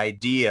in the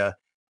idea.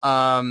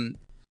 Trying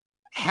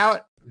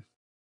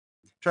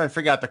to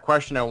figure out the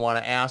question I want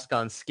to ask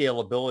on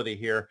scalability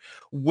here.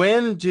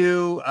 When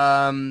do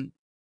a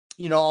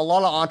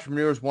lot of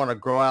entrepreneurs want to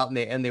grow out,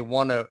 and they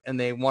want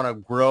to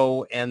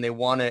grow, and they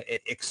want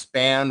to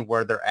expand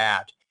where they're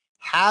at.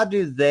 How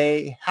can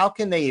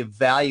they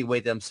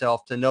evaluate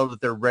themselves to know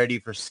that they're ready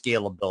for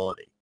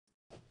scalability?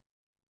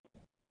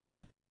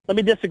 Let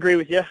me disagree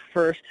with you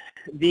first.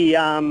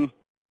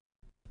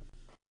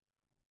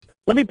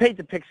 Let me paint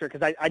the picture,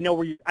 because I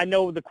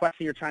know the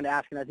question you're trying to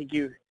ask, and I think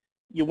you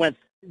went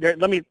there.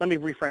 Let me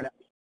reframe it.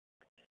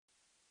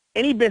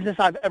 Any business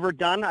I've ever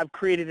done, I've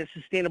created a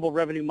sustainable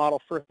revenue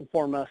model first and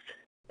foremost.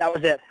 That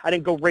was it. I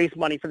didn't go raise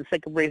money for the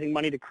sake of raising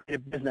money to create a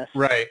business.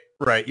 Right.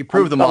 You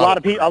proved the model.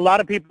 A lot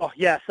of people,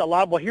 yes,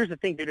 well, here's the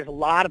thing, dude. There's a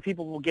lot of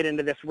people will get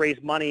into this,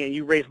 raise money, and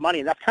you raise money,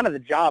 and that's kind of the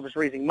job, is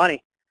raising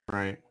money.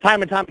 Right.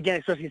 Time and time again,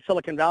 especially in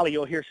Silicon Valley,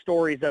 you'll hear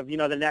stories of, the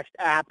next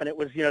app, and it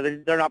was,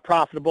 they're not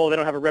profitable, they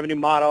don't have a revenue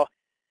model,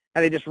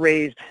 and they just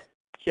raised,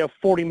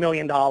 $40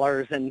 million,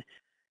 and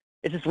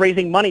it's just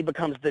raising money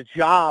becomes the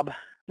job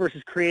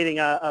versus creating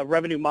a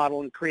revenue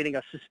model and creating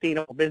a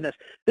sustainable business.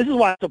 This is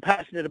why I'm so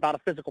passionate about a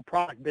physical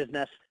product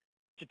business,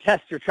 to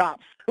test your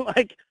chops.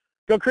 Like,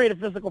 go create a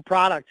physical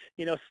product,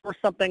 source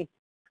something,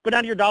 go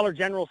down to your Dollar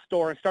General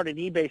store and start an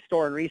eBay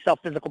store and resell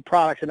physical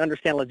products and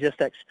understand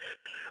logistics.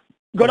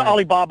 Go to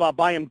Alibaba,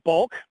 buy in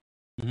bulk,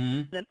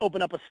 then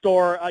open up a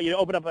store,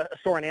 open up a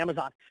store on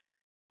Amazon.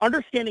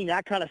 Understanding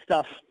that kind of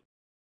stuff,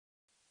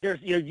 there's,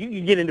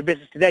 you get into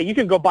business today. You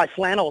can go buy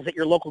flannels at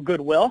your local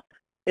Goodwill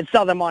and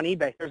sell them on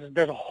eBay.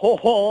 There's a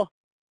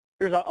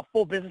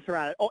full business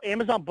around it. Oh,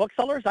 Amazon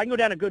booksellers, I can go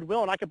down to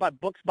Goodwill and I can buy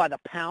books by the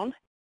pound,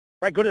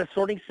 right? Go to the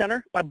sorting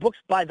center, buy books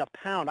by the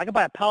pound. I can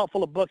buy a pallet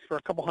full of books for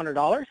a couple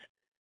 $100,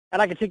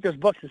 and I can take those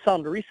books and sell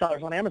them to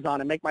resellers on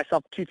Amazon and make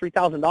myself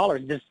 $2,000-$3,000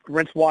 and just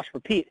rinse, wash,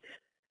 repeat.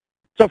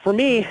 So for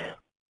me,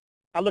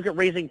 I look at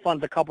raising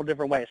funds a couple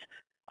different ways.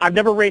 I've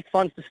never raised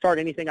funds to start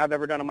anything I've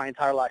ever done in my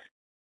entire life.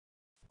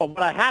 But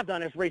what I have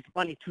done is raise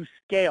money to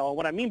scale.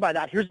 What I mean by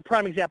that, here's a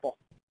prime example.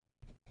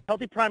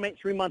 Healthy Primate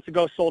 3 months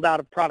ago sold out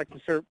of product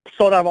and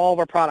sold out of all of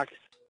our products.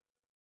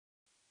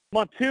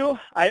 Month 2,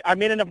 I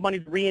made enough money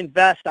to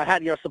reinvest. I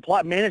had,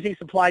 managing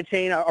supply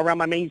chain around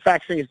my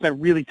manufacturing has been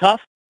really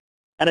tough,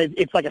 and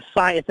it's like a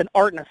science, an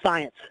art and a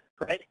science,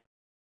 right?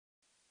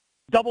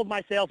 Doubled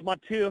my sales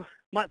month 2.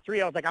 Month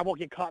 3, I was like, I won't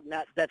get caught in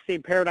that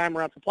same paradigm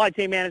around supply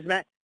chain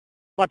management.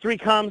 Month 3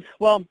 comes,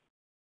 well,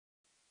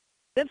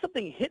 then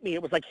something hit me.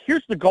 It was like,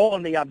 here's the goal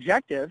and the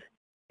objective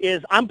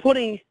is I'm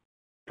putting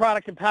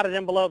products in padded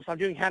envelopes. I'm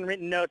doing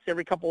handwritten notes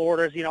every couple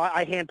orders.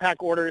 I hand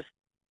pack orders.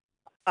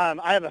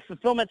 I have a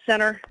fulfillment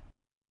center,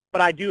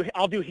 but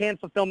I'll do hand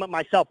fulfillment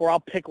myself, where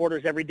I'll pick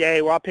orders every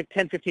day, where I'll pick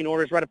 10, 15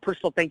 orders, write a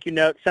personal thank you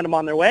note, send them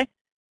on their way.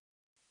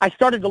 I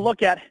started to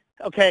look at,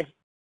 okay,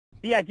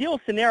 the ideal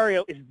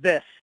scenario is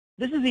this.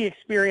 This is the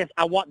experience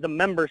I want the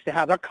members to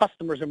have, our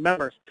customers and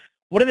members.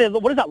 What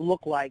does that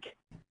look like?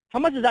 How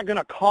much is that going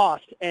to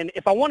cost? And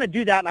if I want to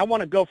do that and I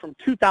want to go from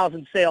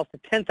 2,000 sales to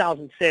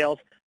 10,000 sales,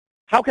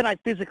 how can I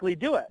physically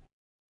do it?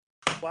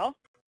 Well,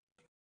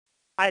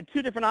 I had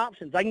 2 different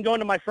options. I can go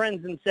into my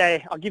friends and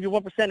say, I'll give you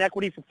 1%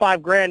 equity for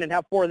 $5,000 and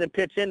have 4 of them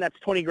pitch in. That's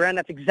 $20,000.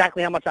 That's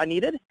exactly how much I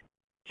needed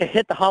to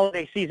hit the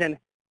holiday season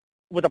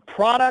with a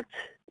product.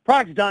 The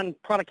product's done.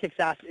 Product kicks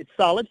ass. It's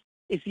solid.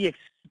 It's the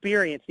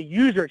experience. The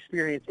user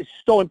experience is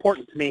so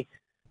important to me.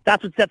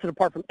 That's what sets it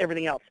apart from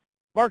everything else.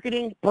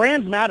 Marketing,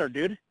 brands matter,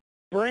 dude.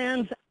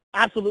 Brands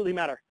absolutely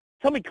matter.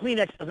 Tell me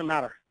Kleenex doesn't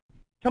matter.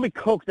 Tell me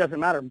Coke doesn't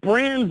matter.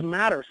 Brands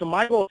matter. So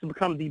my goal is to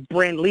become the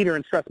brand leader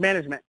in stress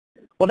management.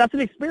 Well, that's an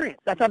experience.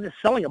 That's not just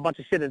selling a bunch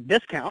of shit at a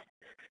discount.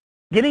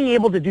 Getting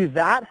able to do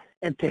that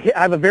and to hit,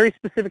 I have a very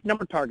specific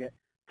number target.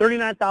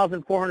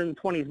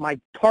 39,420 is my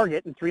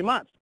target in 3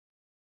 months.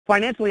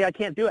 financially, I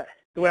can't do it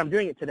the way I'm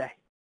doing it today.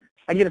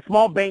 I get a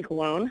small bank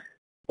loan,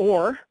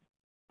 or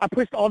I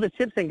pushed all the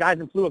chips in, guys,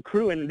 and flew a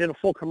crew in and did a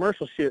full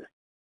commercial shoot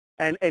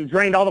and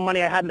drained all the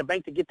money I had in the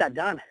bank to get that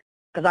done,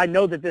 because I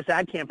know that this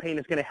ad campaign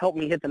is going to help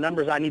me hit the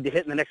numbers I need to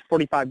hit in the next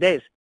 45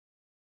 days.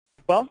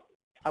 Well,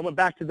 I went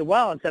back to the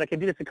well and said I can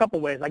do this a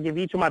couple ways. I give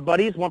each of my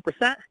buddies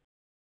 1%.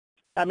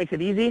 That makes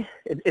it easy.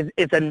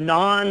 It's a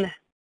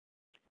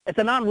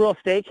non-real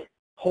stake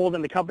hold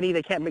in the company.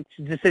 They can't make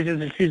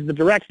decisions and choose the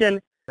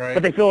direction,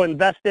 but they feel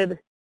invested.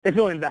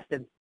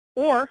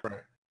 Or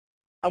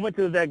I went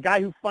to the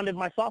guy who funded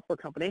my software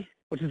company,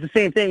 which is the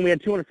same thing. We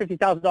had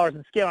 $250,000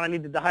 in scale, and I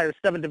needed to hire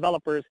 7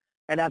 developers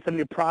and add some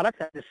new products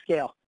at this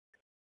scale,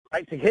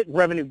 right, to hit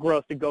revenue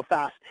growth to go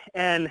fast.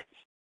 And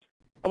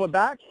I went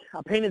back.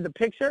 I painted the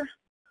picture.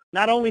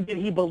 Not only did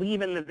he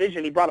believe in the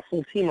vision, he brought a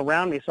full team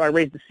around me, so I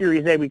raised the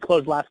Series A. We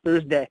closed last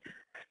Thursday.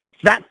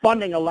 That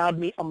funding allowed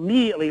me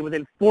immediately,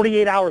 within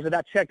 48 hours of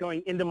that check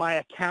going into my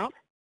account,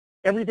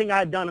 everything I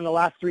had done in the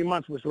last 3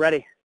 months was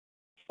ready.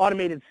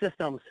 Automated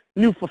systems,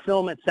 new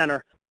fulfillment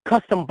center,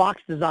 custom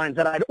box designs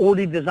that I'd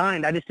already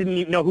designed. I just didn't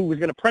even know who was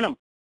going to print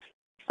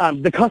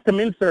them. The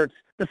custom inserts,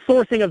 the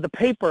sourcing of the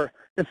paper,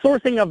 the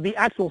sourcing of the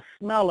actual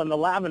smell and the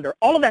lavender.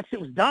 All of that shit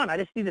was done. I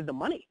just needed the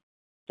money.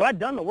 So I'd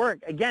done the work.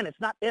 Again, it's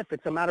not if,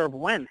 it's a matter of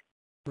when.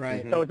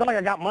 Right. So it's not like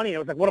I got money. It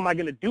was like, what am I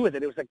going to do with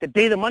it? It was like the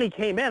day the money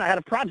came in, I had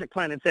a project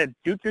plan and said,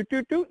 do.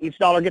 Each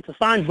dollar gets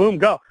assigned, boom,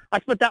 go. I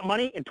spent that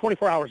money in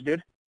 24 hours,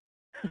 dude.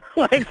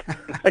 Like,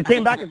 I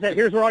came back and said,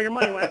 here's where all your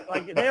money went.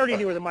 Like, they already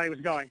knew where the money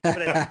was going. But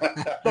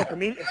social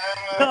media.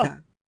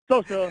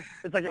 So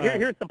it's like,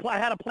 here's the plan. I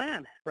had a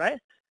plan, right?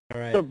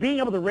 Right. So being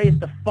able to raise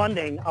the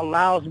funding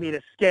allows me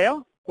to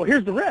scale. Well,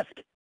 here's the risk.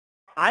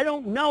 I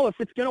don't know if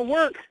it's going to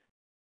work.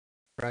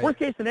 Right. Worst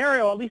case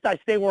scenario, at least I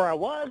stay where I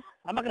was.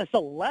 I'm not going to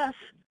sell less.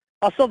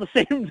 I'll sell the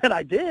same that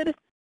I did,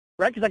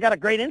 right? Because I got a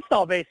great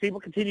install base. People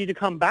continue to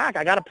come back.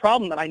 I got a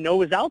problem that I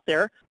know is out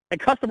there, and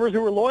customers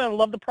who are loyal and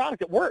love the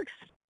product, it works.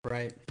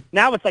 Right.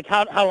 Now it's like,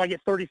 how do I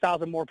get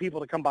 30,000 more people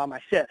to come buy my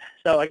shit?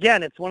 So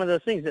again, it's one of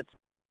those things that's,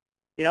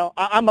 you know,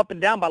 I'm up and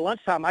down. By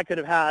lunchtime, I could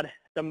have had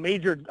a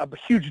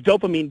huge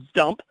dopamine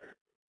dump,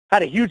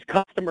 had a huge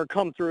customer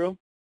come through,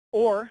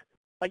 or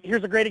like,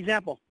 here's a great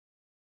example.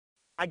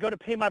 I go to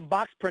pay my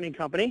box printing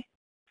company,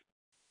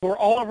 who are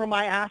all over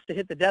my ass to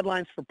hit the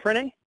deadlines for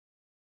printing.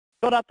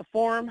 Filled out the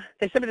form.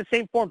 They sent me the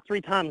same form 3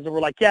 times. They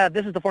were like, yeah,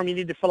 this is the form you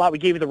need to fill out. We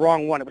gave you the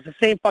wrong one. It was the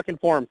same fucking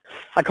form.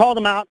 I called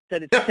them out,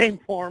 said it's the same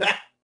form.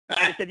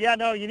 They said, yeah,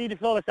 no, you need to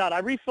fill this out. I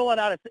refill it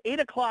out. It's 8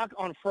 o'clock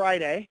on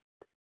Friday.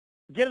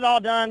 Get it all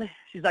done.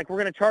 She's like, we're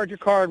going to charge your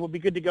card. We'll be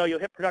good to go. You'll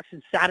hit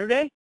production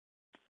Saturday.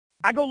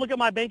 I go look at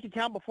my bank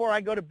account before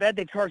I go to bed.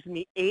 They charged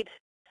me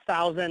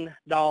 $8,000,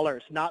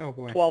 not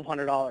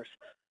 $1,200.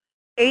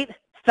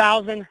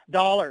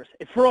 $8,000.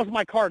 It froze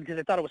my card because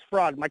they thought it was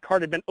fraud. My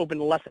card had been open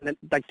less than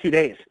like 2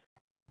 days.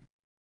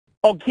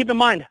 Oh, keep in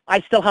mind, I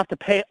still have to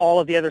pay all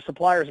of the other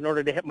suppliers in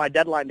order to hit my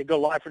deadline to go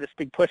live for this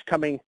big push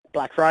coming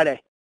Black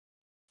Friday.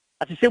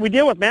 That's the shit we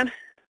deal with, man.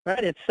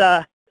 Right? It's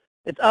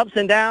ups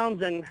and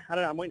downs, and I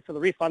don't know. I'm waiting for the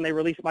refund. They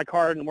released my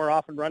card, and we're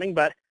off and running.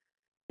 But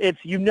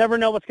you never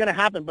know what's going to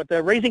happen. But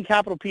the raising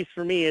capital piece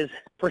for me is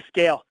for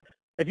scale.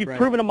 If you've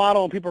proven a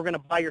model and people are going to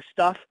buy your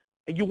stuff,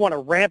 and you want to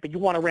ramp, and you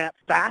want to ramp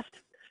fast,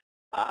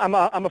 I'm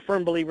a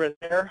firm believer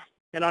there.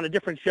 And on a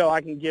different show,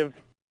 I can give,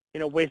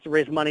 ways to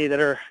raise money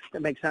that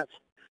make sense.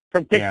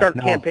 From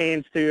Kickstarter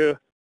campaigns to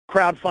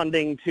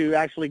crowdfunding to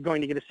actually going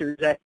to get a Series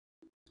A.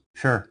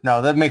 Sure.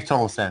 No, that makes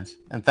total sense.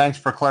 And thanks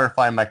for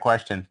clarifying my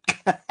question.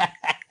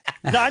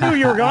 No, I knew where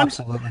you were going.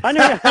 Absolutely. I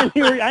knew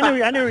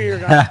where you were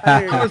going.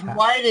 I was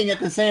writing at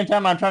the same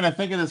time. I'm trying to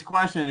think of this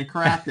question and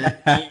craft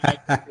it.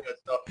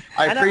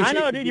 I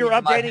know, dude. You were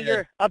updating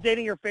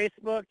your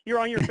Facebook. You're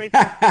on your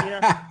Facebook.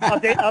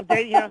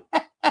 Update.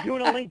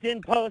 Doing a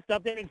LinkedIn post,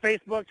 updating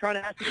Facebook, trying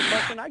to ask you a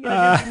question. I get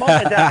it.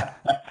 Multitask.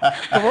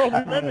 The world we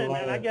live in,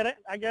 man.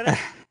 I get it.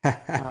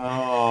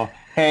 Oh,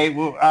 hey,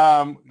 well,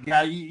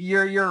 yeah,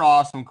 you're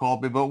awesome,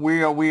 Colby. But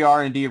we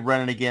are indeed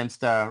running against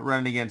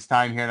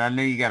time here, and I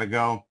know you got to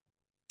go.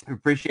 I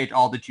appreciate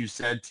all that you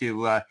said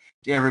to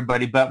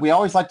everybody, but we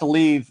always like to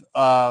leave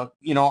our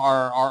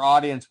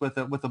audience with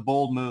a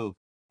bold move.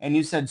 And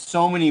you said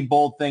so many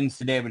bold things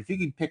today, but if you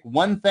could pick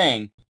one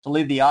thing to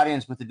leave the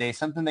audience with today,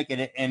 something they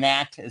could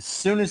enact as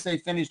soon as they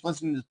finish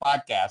listening to this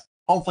podcast,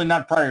 hopefully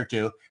not prior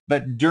to,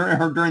 but during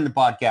the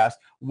podcast,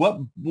 what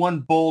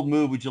one bold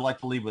move would you like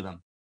to leave with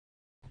them?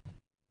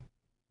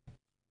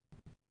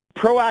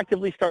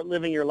 Proactively start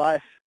living your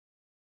life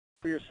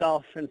for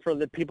yourself and for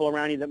the people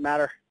around you that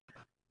matter.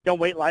 Don't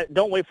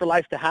wait for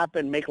life to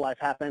happen. Make life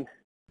happen.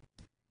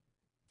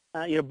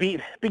 Be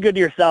good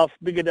to yourself,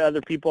 be good to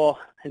other people,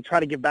 and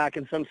try to give back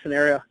in some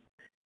scenario,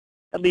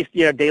 at least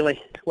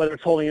daily. Whether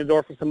it's holding the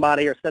door for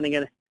somebody or sending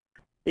an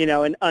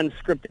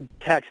unscripted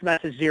text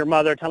message to your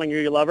mother telling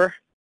her you love her.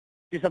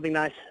 Do something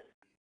nice.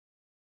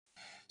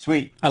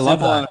 Sweet. I love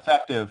Simple that. And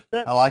effective.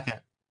 I like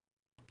it.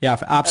 Yeah,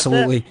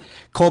 absolutely.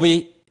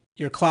 Colby,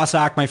 you're a class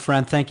act, my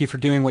friend. Thank you for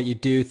doing what you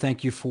do.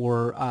 Thank you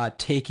for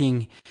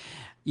taking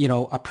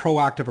a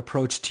proactive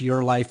approach to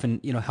your life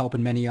and,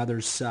 helping many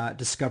others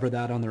discover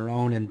that on their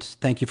own. And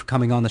thank you for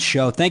coming on the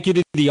show. Thank you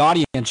to the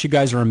audience. You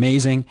guys are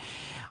amazing.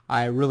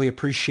 I really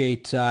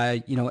appreciate,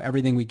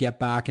 everything we get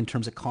back in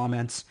terms of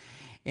comments.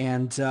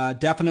 And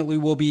definitely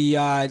we'll be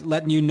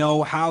letting you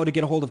know how to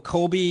get a hold of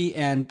Colby,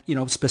 and,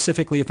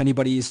 specifically if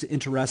anybody is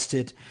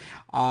interested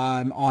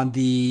on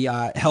the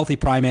Healthy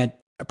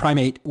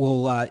Primate,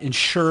 we'll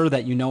ensure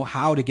that you know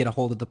how to get a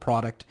hold of the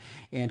product,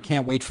 and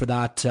can't wait for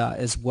that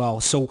as well.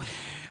 So,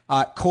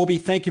 Colby,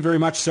 thank you very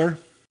much, sir.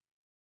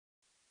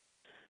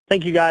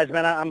 Thank you, guys,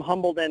 man. I'm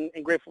humbled and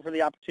grateful for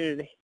the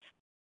opportunity.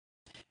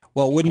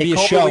 Well, it wouldn't be a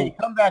Colby, show. When you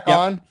come back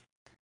on,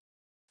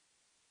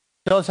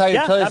 tell us how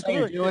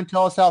you're doing.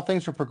 Tell us how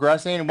things are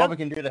progressing and what we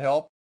can do to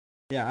help.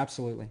 Yeah,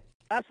 absolutely.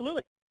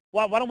 Absolutely.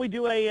 Well, why don't we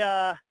do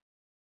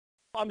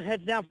I'm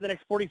heads down for the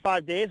next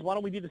 45 days. Why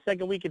don't we do the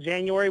second week of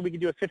January? We can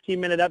do a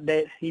 15-minute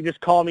update. You just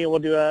call me and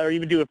we'll do or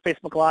even do a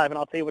Facebook Live, and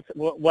I'll tell you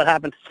what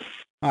happened.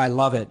 I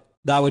love it.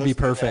 That would be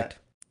perfect.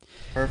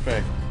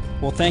 Perfect.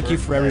 Well, thank you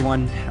for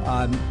everyone.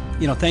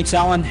 Thanks,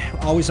 Alan.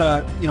 Always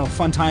a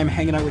fun time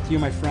hanging out with you,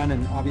 my friend,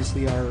 and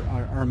obviously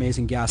our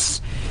amazing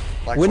guests.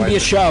 Likewise, wouldn't be a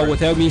show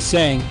without me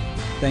saying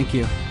thank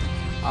you.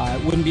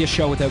 It wouldn't be a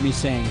show without me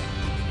saying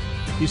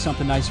do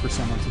something nice for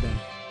someone today.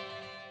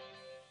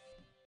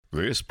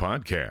 This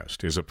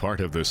podcast is a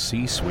part of the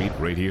C-Suite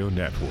Radio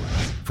Network.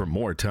 For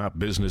more top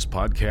business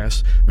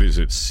podcasts,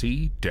 visit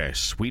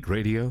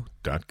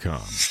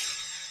c-suiteradio.com.